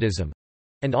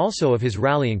antisemitism—and also of his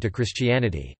rallying to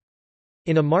Christianity.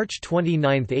 In a March 29,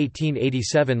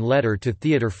 1887 letter to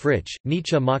Theodor Fritsch,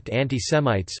 Nietzsche mocked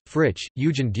anti-Semites, Fritsch,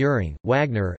 Eugen Düring,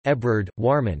 Wagner, Ebrard,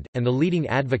 Warmond, and the leading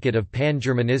advocate of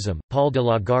pan-Germanism, Paul de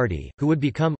la Garde, who would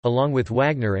become, along with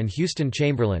Wagner and Houston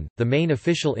Chamberlain, the main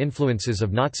official influences of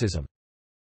Nazism.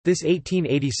 This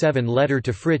 1887 letter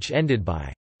to Fritsch ended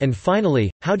by, "And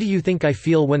finally, how do you think I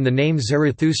feel when the name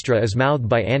Zarathustra is mouthed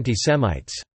by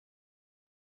anti-Semites?"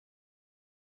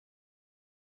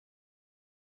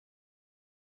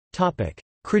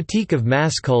 Critique of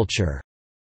mass culture.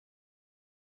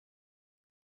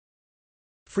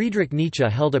 Friedrich Nietzsche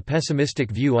held a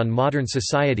pessimistic view on modern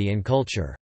society and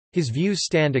culture. His views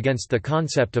stand against the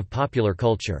concept of popular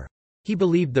culture. He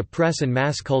believed the press and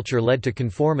mass culture led to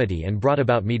conformity and brought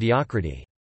about mediocrity.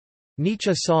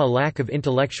 Nietzsche saw a lack of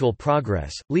intellectual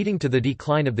progress, leading to the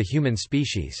decline of the human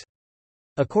species.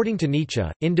 According to Nietzsche,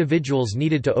 individuals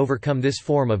needed to overcome this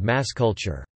form of mass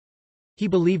culture. He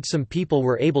believed some people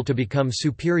were able to become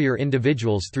superior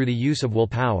individuals through the use of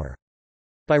willpower.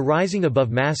 By rising above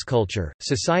mass culture,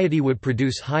 society would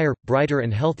produce higher, brighter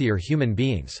and healthier human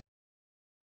beings.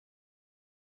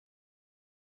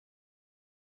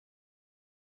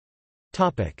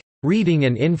 Reading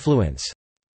and influence.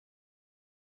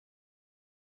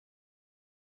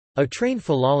 A trained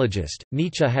philologist,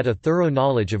 Nietzsche had a thorough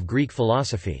knowledge of Greek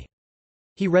philosophy.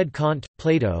 He read Kant,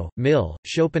 Plato, Mill,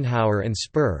 Schopenhauer and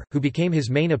Spur, who became his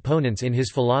main opponents in his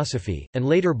philosophy, and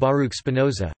later Baruch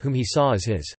Spinoza, whom he saw as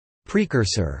his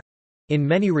precursor in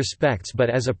many respects but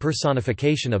as a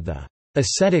personification of the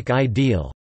ascetic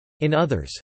ideal in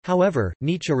others. However,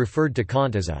 Nietzsche referred to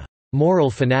Kant as a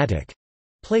moral fanatic,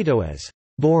 Plato as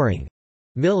boring,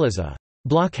 Mill as a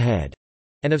blockhead,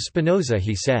 and of Spinoza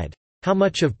he said, "How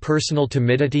much of personal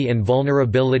timidity and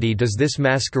vulnerability does this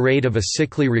masquerade of a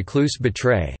sickly recluse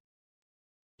betray?"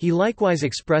 He likewise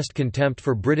expressed contempt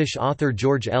for British author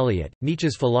George Eliot.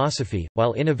 Nietzsche's philosophy,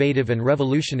 while innovative and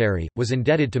revolutionary, was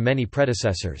indebted to many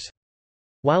predecessors.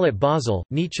 While at Basel,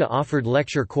 Nietzsche offered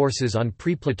lecture courses on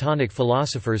pre-Platonic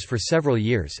philosophers for several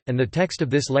years, and the text of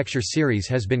this lecture series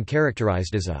has been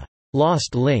characterized as a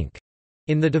lost link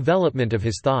in the development of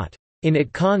his thought. In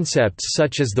it concepts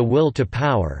such as the will to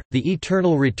power, the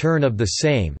eternal return of the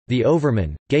same, the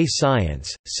Overman, gay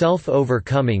science,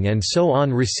 self-overcoming and so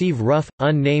on receive rough,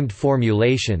 unnamed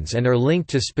formulations and are linked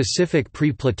to specific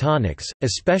pre-Platonics,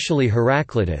 especially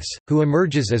Heraclitus, who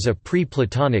emerges as a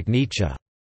pre-Platonic Nietzsche.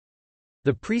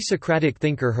 The pre-Socratic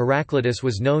thinker Heraclitus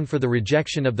was known for the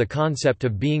rejection of the concept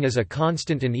of being as a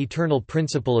constant and eternal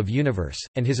principle of universe,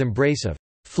 and his embrace of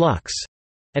flux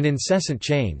and incessant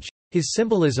change. His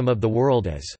symbolism of the world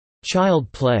as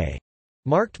child play,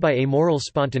 marked by amoral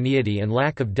spontaneity and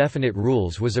lack of definite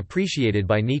rules, was appreciated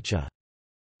by Nietzsche.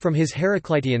 From his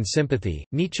Heraclitean sympathy,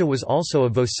 Nietzsche was also a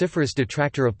vociferous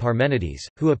detractor of Parmenides,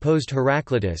 who opposed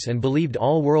Heraclitus and believed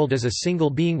all world as a single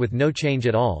being with no change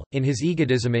at all. In his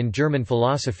Egotism in German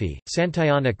Philosophy,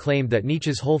 Santayana claimed that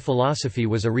Nietzsche's whole philosophy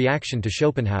was a reaction to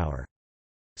Schopenhauer.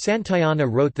 Santayana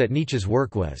wrote that Nietzsche's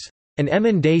work was an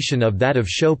emendation of that of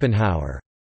Schopenhauer.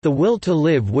 The will to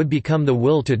live would become the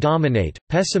will to dominate,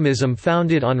 pessimism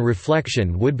founded on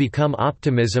reflection would become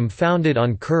optimism founded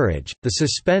on courage, the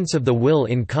suspense of the will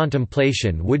in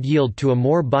contemplation would yield to a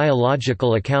more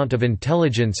biological account of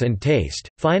intelligence and taste,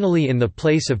 finally in the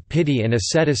place of pity and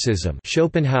asceticism,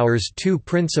 Schopenhauer's two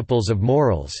principles of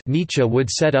morals, Nietzsche would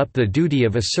set up the duty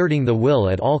of asserting the will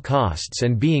at all costs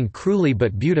and being cruelly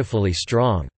but beautifully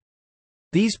strong.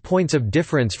 These points of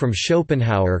difference from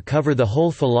Schopenhauer cover the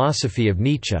whole philosophy of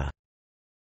Nietzsche.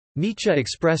 Nietzsche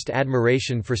expressed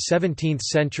admiration for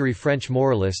 17th-century French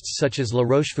moralists such as La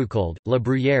Rochefoucauld, La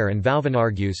Bruyère and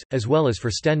Vauvenargues, as well as for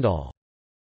Stendhal.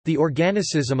 The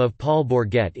organicism of Paul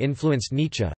Bourget influenced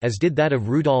Nietzsche, as did that of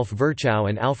Rudolf Virchow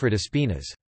and Alfred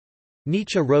Espinas.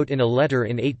 Nietzsche wrote in a letter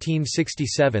in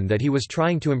 1867 that he was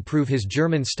trying to improve his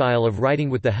German style of writing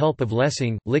with the help of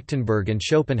Lessing, Lichtenberg and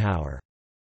Schopenhauer.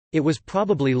 It was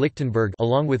probably Lichtenberg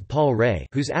along with Paul Rée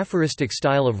whose aphoristic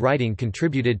style of writing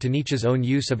contributed to Nietzsche's own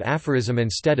use of aphorism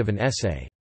instead of an essay.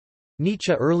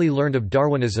 Nietzsche early learned of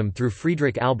Darwinism through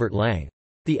Friedrich Albert Lang.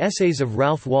 The essays of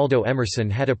Ralph Waldo Emerson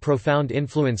had a profound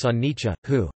influence on Nietzsche,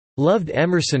 who loved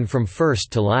Emerson from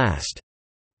first to last,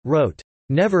 wrote,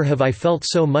 "Never have I felt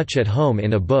so much at home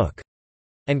in a book,"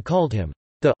 and called him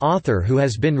the author who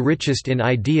has been richest in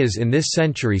ideas in this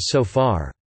century so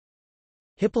far.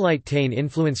 Hippolyte Taine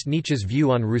influenced Nietzsche's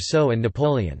view on Rousseau and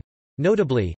Napoleon.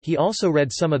 Notably, he also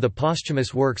read some of the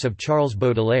posthumous works of Charles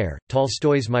Baudelaire,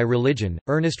 Tolstoy's My Religion,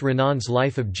 Ernest Renan's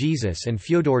Life of Jesus and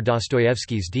Fyodor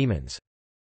Dostoevsky's Demons.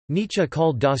 Nietzsche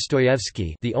called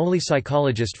Dostoevsky the only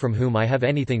psychologist from whom I have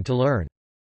anything to learn.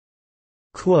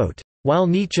 Quote, "While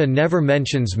Nietzsche never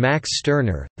mentions Max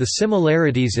Stirner, the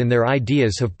similarities in their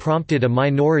ideas have prompted a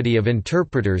minority of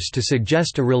interpreters to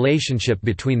suggest a relationship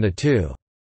between the two."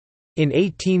 In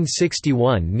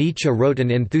 1861 Nietzsche wrote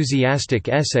an enthusiastic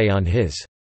essay on his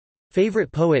favorite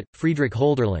poet, Friedrich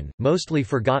Hölderlin, mostly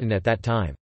forgotten at that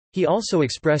time. He also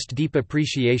expressed deep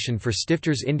appreciation for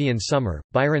Stifter's Indian Summer,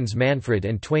 Byron's Manfred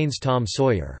and Twain's Tom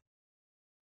Sawyer.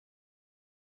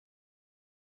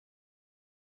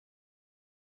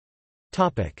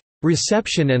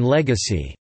 Reception and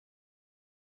legacy.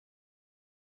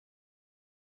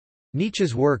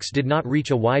 Nietzsche's works did not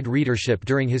reach a wide readership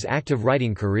during his active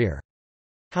writing career.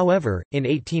 However, in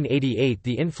 1888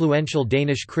 the influential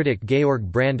Danish critic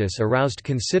Georg Brandes aroused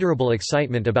considerable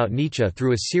excitement about Nietzsche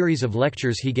through a series of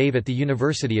lectures he gave at the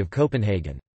University of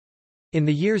Copenhagen. In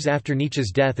the years after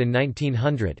Nietzsche's death in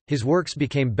 1900, his works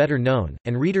became better known,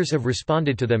 and readers have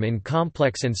responded to them in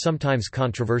complex and sometimes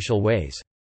controversial ways.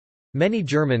 Many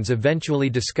Germans eventually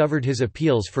discovered his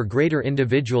appeals for greater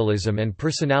individualism and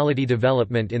personality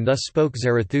development in Thus Spoke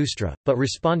Zarathustra, but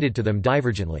responded to them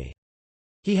divergently.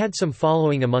 He had some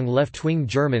following among left-wing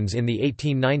Germans in the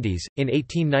 1890s. In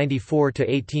 1894 to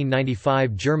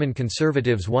 1895, German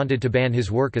conservatives wanted to ban his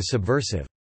work as subversive.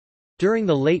 During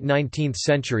the late 19th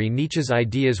century, Nietzsche's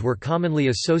ideas were commonly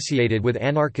associated with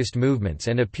anarchist movements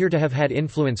and appear to have had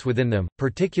influence within them,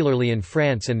 particularly in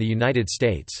France and the United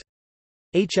States.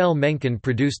 H. L. Mencken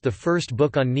produced the first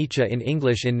book on Nietzsche in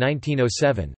English in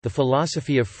 1907, The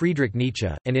Philosophy of Friedrich Nietzsche,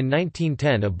 and in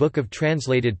 1910 a book of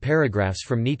translated paragraphs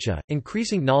from Nietzsche,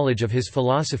 increasing knowledge of his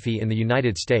philosophy in the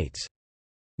United States.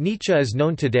 Nietzsche is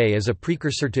known today as a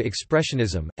precursor to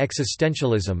Expressionism,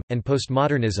 Existentialism, and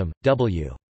Postmodernism.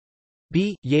 W.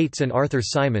 B. Yeats and Arthur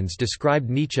Symons described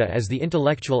Nietzsche as the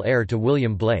intellectual heir to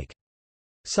William Blake.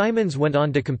 Symons went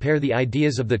on to compare the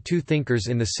ideas of the two thinkers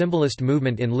in the symbolist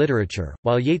movement in literature,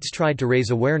 while Yeats tried to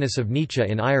raise awareness of Nietzsche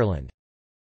in Ireland.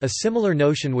 A similar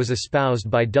notion was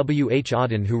espoused by W. H.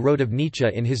 Auden, who wrote of Nietzsche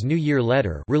in his New Year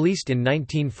letter released in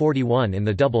 1941 in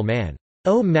The Double Man,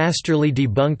 "O masterly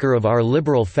debunker of our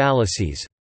liberal fallacies!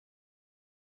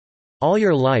 "All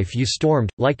your life you stormed,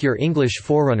 like your English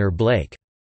forerunner Blake."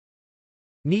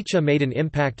 Nietzsche made an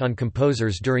impact on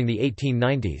composers during the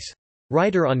 1890s.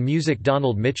 Writer on music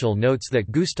Donald Mitchell notes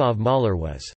that Gustav Mahler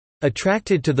was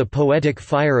attracted to the poetic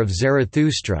fire of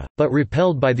Zarathustra, but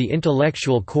repelled by the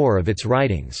intellectual core of its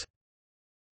writings.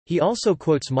 He also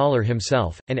quotes Mahler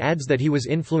himself, and adds that he was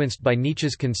influenced by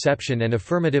Nietzsche's conception and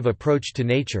affirmative approach to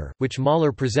nature, which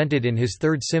Mahler presented in his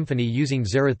Third Symphony using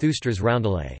Zarathustra's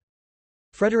roundelay.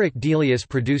 Frederick Delius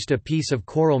produced a piece of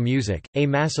choral music, A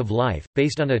Mass of Life,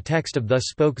 based on a text of Thus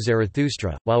Spoke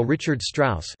Zarathustra, while Richard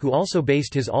Strauss, who also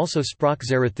based his Also Sprach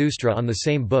Zarathustra on the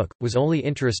same book, was only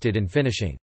interested in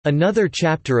finishing another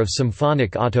chapter of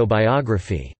symphonic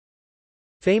autobiography.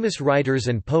 Famous writers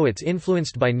and poets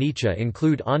influenced by Nietzsche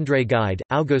include André Gide,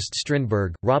 August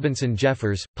Strindberg, Robinson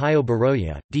Jeffers, Pio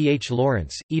Baroja, D. H.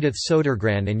 Lawrence, Edith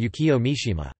Sodergran and Yukio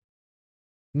Mishima.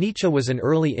 Nietzsche was an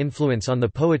early influence on the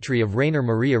poetry of Rainer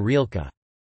Maria Rilke.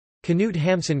 Knut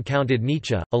Hamsun counted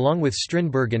Nietzsche, along with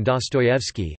Strindberg and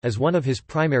Dostoevsky, as one of his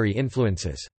primary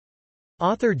influences.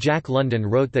 Author Jack London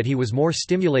wrote that he was more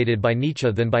stimulated by Nietzsche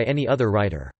than by any other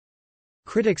writer.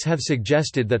 Critics have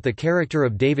suggested that the character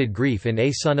of David Grief in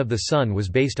A Son of the Sun was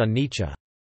based on Nietzsche.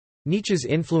 Nietzsche's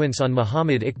influence on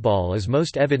Muhammad Iqbal is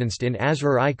most evidenced in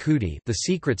Asrar-i-Khudi, The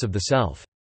Secrets of the Self.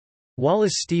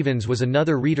 Wallace Stevens was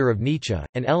another reader of Nietzsche,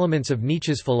 and elements of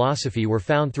Nietzsche's philosophy were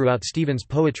found throughout Stevens'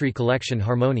 poetry collection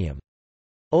Harmonium.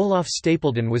 Olaf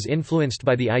Stapledon was influenced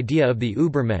by the idea of the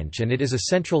Übermensch, and it is a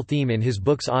central theme in his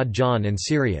books Odd John and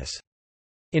Sirius.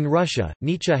 In Russia,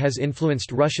 Nietzsche has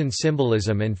influenced Russian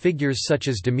symbolism, and figures such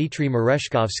as Dmitry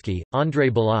Merezhkovsky, Andrei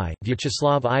Bely,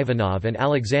 Vyacheslav Ivanov and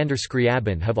Alexander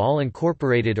Scriabin have all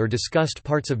incorporated or discussed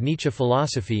parts of Nietzsche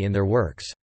philosophy in their works.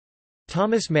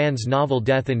 Thomas Mann's novel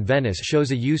Death in Venice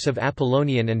shows a use of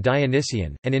Apollonian and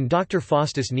Dionysian, and in Dr.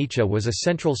 Faustus Nietzsche was a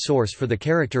central source for the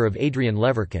character of Adrian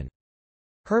Leverkin.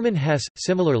 Hermann Hesse,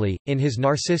 similarly, in his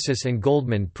Narcissus and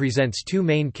Goldmund presents two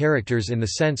main characters in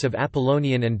the sense of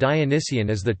Apollonian and Dionysian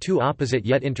as the two opposite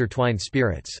yet intertwined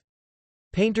spirits.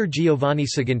 Painter Giovanni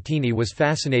Sagantini was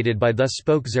fascinated by Thus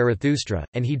Spoke Zarathustra,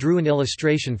 and he drew an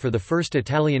illustration for the first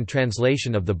Italian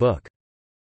translation of the book.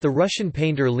 The Russian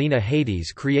painter Lena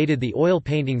Hades created the oil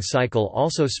painting cycle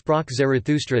Also Sprach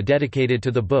Zarathustra dedicated to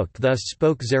the book Thus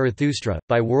Spoke Zarathustra.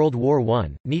 By World War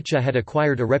I, Nietzsche had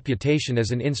acquired a reputation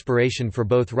as an inspiration for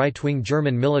both right-wing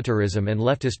German militarism and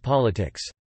leftist politics.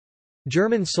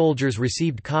 German soldiers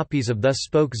received copies of Thus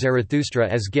Spoke Zarathustra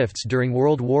as gifts during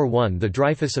World War I. The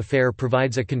Dreyfus Affair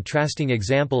provides a contrasting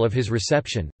example of his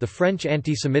reception. The French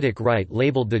anti-Semitic right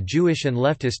labeled the Jewish and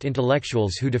leftist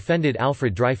intellectuals who defended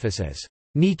Alfred Dreyfus as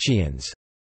Nietzscheans.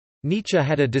 Nietzsche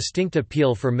had a distinct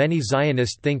appeal for many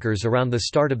Zionist thinkers around the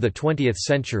start of the 20th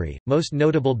century, most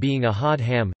notable being Ahad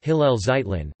Ham, Hillel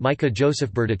Zeitlin, Micah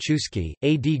Joseph Berdichewski,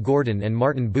 A. D. Gordon and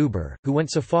Martin Buber, who went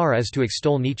so far as to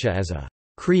extol Nietzsche as a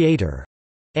 «creator»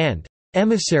 and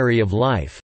 «emissary of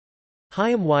life».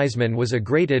 Chaim Weizmann was a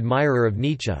great admirer of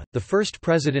Nietzsche. The first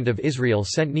president of Israel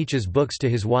sent Nietzsche's books to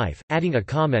his wife, adding a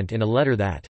comment in a letter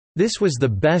that, "This was the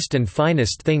best and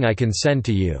finest thing I can send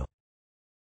to you."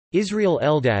 Israel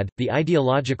Eldad, the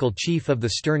ideological chief of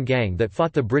the Stern Gang that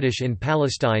fought the British in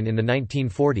Palestine in the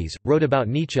 1940s, wrote about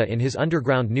Nietzsche in his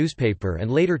underground newspaper and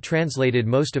later translated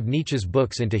most of Nietzsche's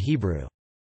books into Hebrew.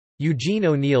 Eugene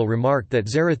O'Neill remarked that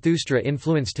Zarathustra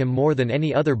influenced him more than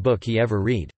any other book he ever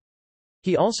read.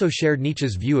 He also shared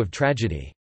Nietzsche's view of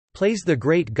tragedy. Plays The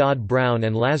Great God Brown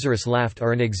and Lazarus Laughed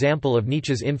are an example of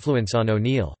Nietzsche's influence on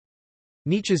O'Neill.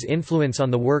 Nietzsche's influence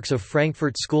on the works of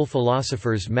Frankfurt School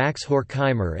philosophers Max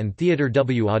Horkheimer and Theodor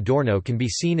W. Adorno can be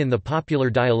seen in the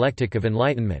popular dialectic of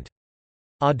enlightenment.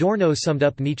 Adorno summed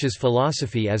up Nietzsche's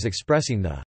philosophy as expressing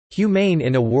the humane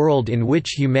in a world in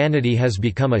which humanity has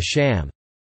become a sham.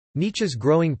 Nietzsche's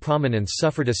growing prominence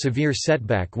suffered a severe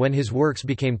setback when his works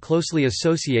became closely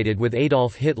associated with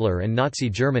Adolf Hitler and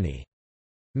Nazi Germany.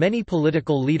 Many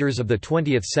political leaders of the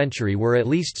 20th century were at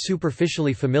least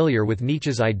superficially familiar with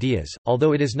Nietzsche's ideas,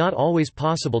 although it is not always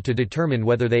possible to determine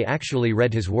whether they actually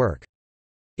read his work.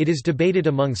 It is debated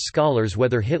among scholars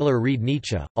whether Hitler read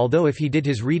Nietzsche, although if he did,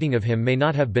 his reading of him may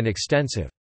not have been extensive.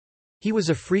 He was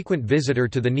a frequent visitor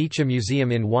to the Nietzsche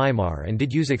Museum in Weimar and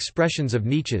did use expressions of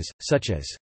Nietzsche's, such as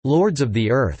 "Lords of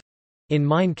the Earth" in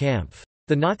Mein Kampf.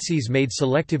 The Nazis made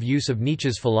selective use of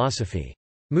Nietzsche's philosophy.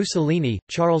 Mussolini,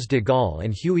 Charles de Gaulle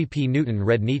and Huey P. Newton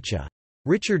read Nietzsche.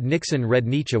 Richard Nixon read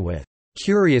Nietzsche with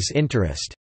curious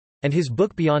interest, and his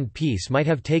book Beyond Peace might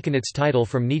have taken its title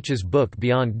from Nietzsche's book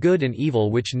Beyond Good and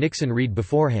Evil, which Nixon read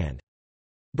beforehand.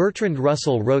 Bertrand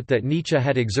Russell wrote that Nietzsche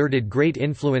had exerted great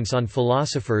influence on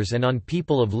philosophers and on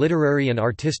people of literary and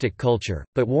artistic culture,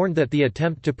 but warned that the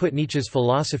attempt to put Nietzsche's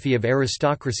philosophy of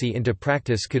aristocracy into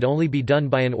practice could only be done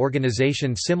by an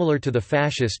organization similar to the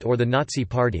fascist or the Nazi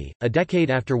Party. A decade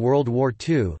after World War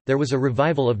II, there was a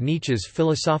revival of Nietzsche's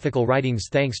philosophical writings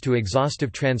thanks to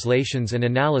exhaustive translations and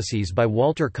analyses by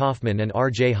Walter Kaufmann and R.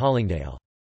 J. Hollingdale.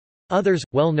 Others,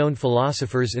 well-known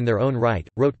philosophers in their own right,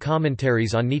 wrote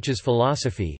commentaries on Nietzsche's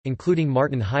philosophy, including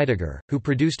Martin Heidegger, who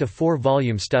produced a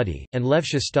 4-volume study, and Lev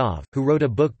Shestov, who wrote a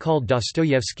book called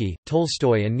Dostoyevsky,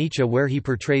 Tolstoy and Nietzsche where he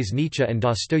portrays Nietzsche and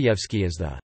Dostoyevsky as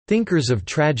the thinkers of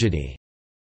tragedy.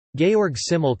 Georg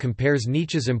Simmel compares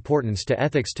Nietzsche's importance to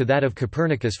ethics to that of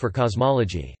Copernicus for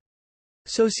cosmology.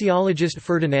 Sociologist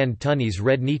Ferdinand Tönnies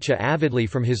read Nietzsche avidly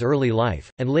from his early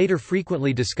life, and later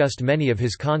frequently discussed many of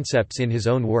his concepts in his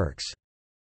own works.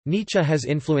 Nietzsche has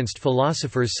influenced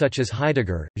philosophers such as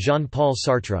Heidegger, Jean-Paul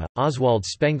Sartre, Oswald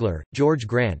Spengler, George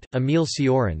Grant, Émile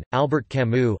Cioran, Albert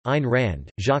Camus, Ayn Rand,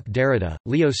 Jacques Derrida,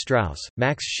 Leo Strauss,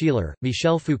 Max Scheler,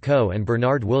 Michel Foucault and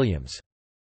Bernard Williams.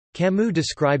 Camus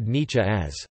described Nietzsche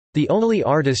as the only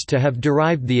artist to have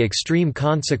derived the extreme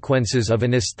consequences of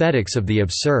an aesthetics of the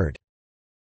absurd.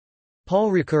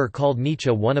 Paul Ricoeur called Nietzsche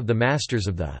one of the masters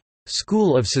of the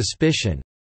school of suspicion,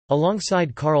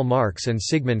 alongside Karl Marx and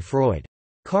Sigmund Freud.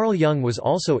 Carl Jung was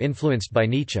also influenced by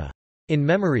Nietzsche. In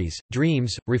Memories,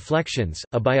 Dreams, Reflections,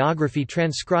 a biography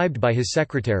transcribed by his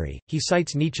secretary, he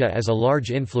cites Nietzsche as a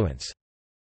large influence.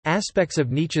 Aspects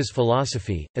of Nietzsche's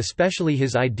philosophy, especially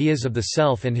his ideas of the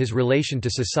self and his relation to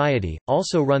society,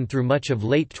 also run through much of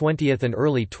late 20th and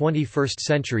early 21st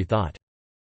century thought.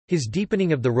 His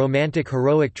deepening of the romantic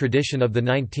heroic tradition of the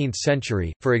 19th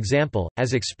century, for example,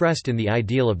 as expressed in the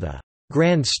ideal of the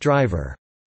grand striver,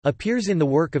 appears in the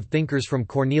work of thinkers from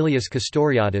Cornelius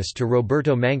Castoriadis to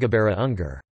Roberto Mangabeira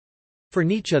Unger. For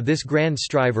Nietzsche, this grand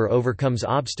striver overcomes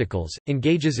obstacles,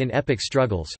 engages in epic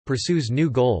struggles, pursues new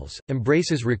goals,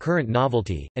 embraces recurrent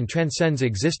novelty, and transcends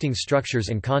existing structures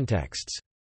and contexts.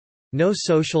 No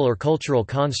social or cultural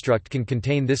construct can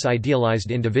contain this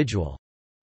idealized individual.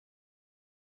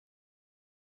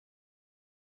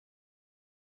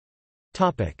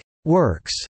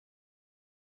 Works.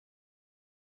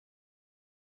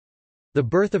 The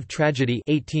Birth of Tragedy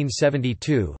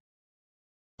 1872.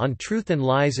 On Truth and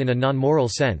Lies in a Non-Moral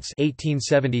Sense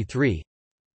 1873.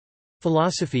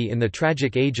 Philosophy in the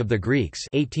Tragic Age of the Greeks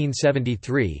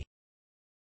 1873.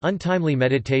 Untimely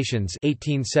Meditations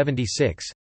 1876.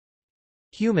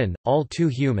 Human, All Too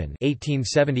Human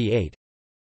 1878.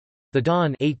 The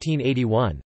Dawn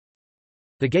 1881.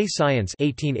 The Gay Science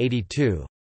 1882.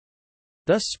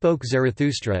 Thus Spoke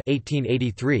Zarathustra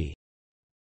 1883.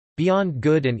 Beyond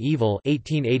Good and Evil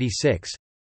 1886.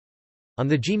 On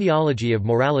the Genealogy of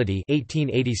Morality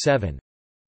 1887.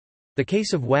 The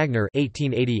Case of Wagner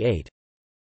 1888.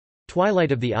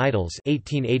 Twilight of the Idols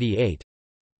 1888.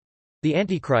 The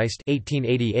Antichrist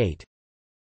 1888.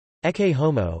 Ecce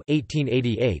Homo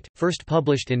 1888, first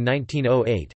published in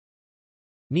 1908.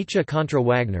 Nietzsche contra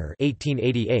Wagner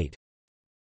 1888.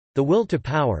 The Will to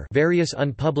Power, various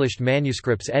unpublished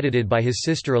manuscripts edited by his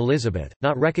sister Elizabeth,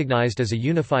 not recognized as a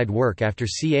unified work after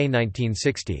ca.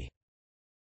 1960.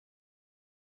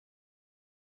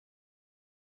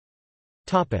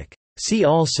 See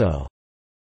also: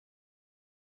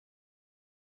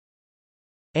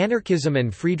 Anarchism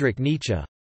and Friedrich Nietzsche,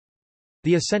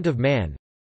 The Ascent of Man,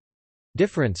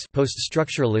 Difference,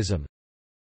 Post-structuralism,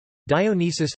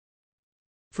 Dionysus,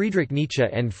 Friedrich Nietzsche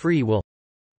and Free Will,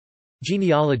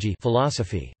 Genealogy,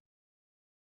 philosophy.